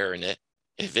masopair in it,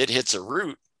 if it hits a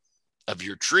root of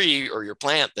your tree or your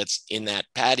plant that's in that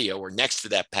patio or next to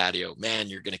that patio, man,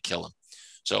 you're going to kill them.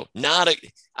 So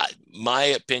my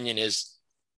opinion is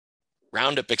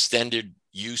Roundup extended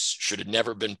use should have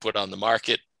never been put on the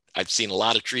market. I've seen a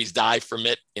lot of trees die from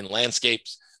it in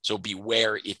landscapes. So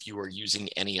beware if you are using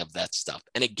any of that stuff.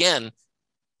 And again,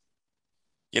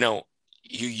 you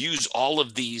use all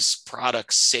of these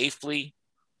products safely.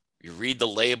 You read the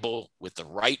label with the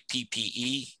right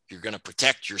PPE, you're going to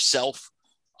protect yourself.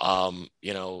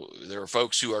 There are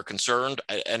folks who are concerned,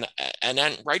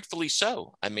 and rightfully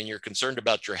so. I mean, you're concerned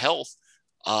about your health.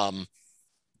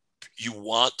 You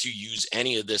want to use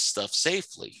any of this stuff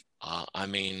safely.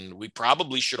 We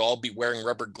probably should all be wearing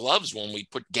rubber gloves when we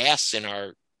put gas in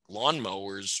our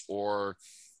lawnmowers or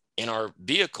in our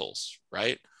vehicles,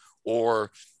 right?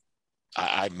 Or,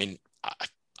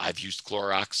 I've used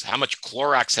Clorox. How much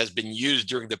Clorox has been used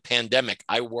during the pandemic?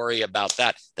 I worry about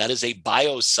that. That is a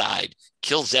biocide,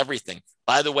 kills everything.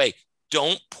 By the way,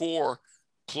 don't pour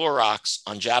Clorox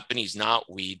on Japanese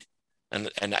knotweed.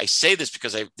 And I say this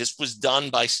because this was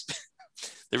done by,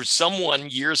 there was someone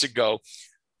years ago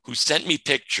who sent me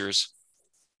pictures.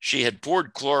 She had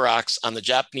poured Clorox on the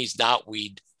Japanese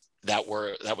knotweed that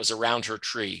was around her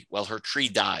tree. Well, her tree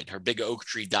died. Her big oak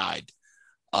tree died.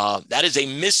 That is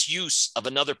a misuse of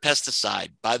another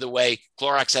pesticide. By the way,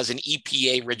 Clorox has an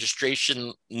EPA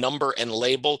registration number and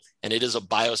label, and it is a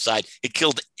biocide. It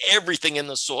killed everything in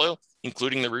the soil,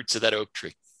 including the roots of that oak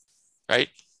tree, right?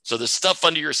 So the stuff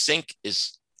under your sink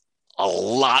is a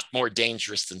lot more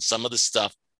dangerous than some of the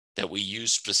stuff that we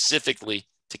use specifically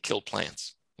to kill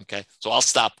plants, okay? So I'll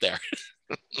stop there.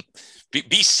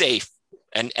 Be safe.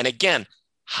 And again,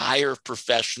 hire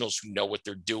professionals who know what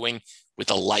they're doing with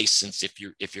a license if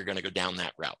you're going to go down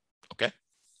that route. Okay.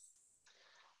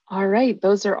 All right.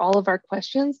 Those are all of our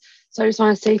questions. So I just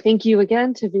want to say thank you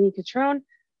again to Vinny Cotrone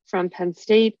from Penn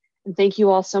State. And thank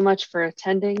you all so much for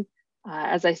attending.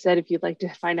 As I said, if you'd like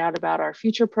to find out about our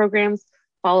future programs,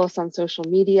 follow us on social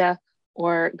media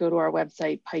or go to our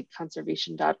website,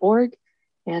 pikeconservation.org.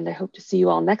 And I hope to see you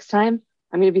all next time.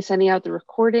 I'm going to be sending out the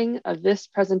recording of this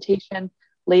presentation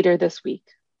later this week.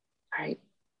 All right.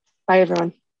 Bye,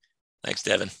 everyone. Thanks,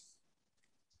 Devin.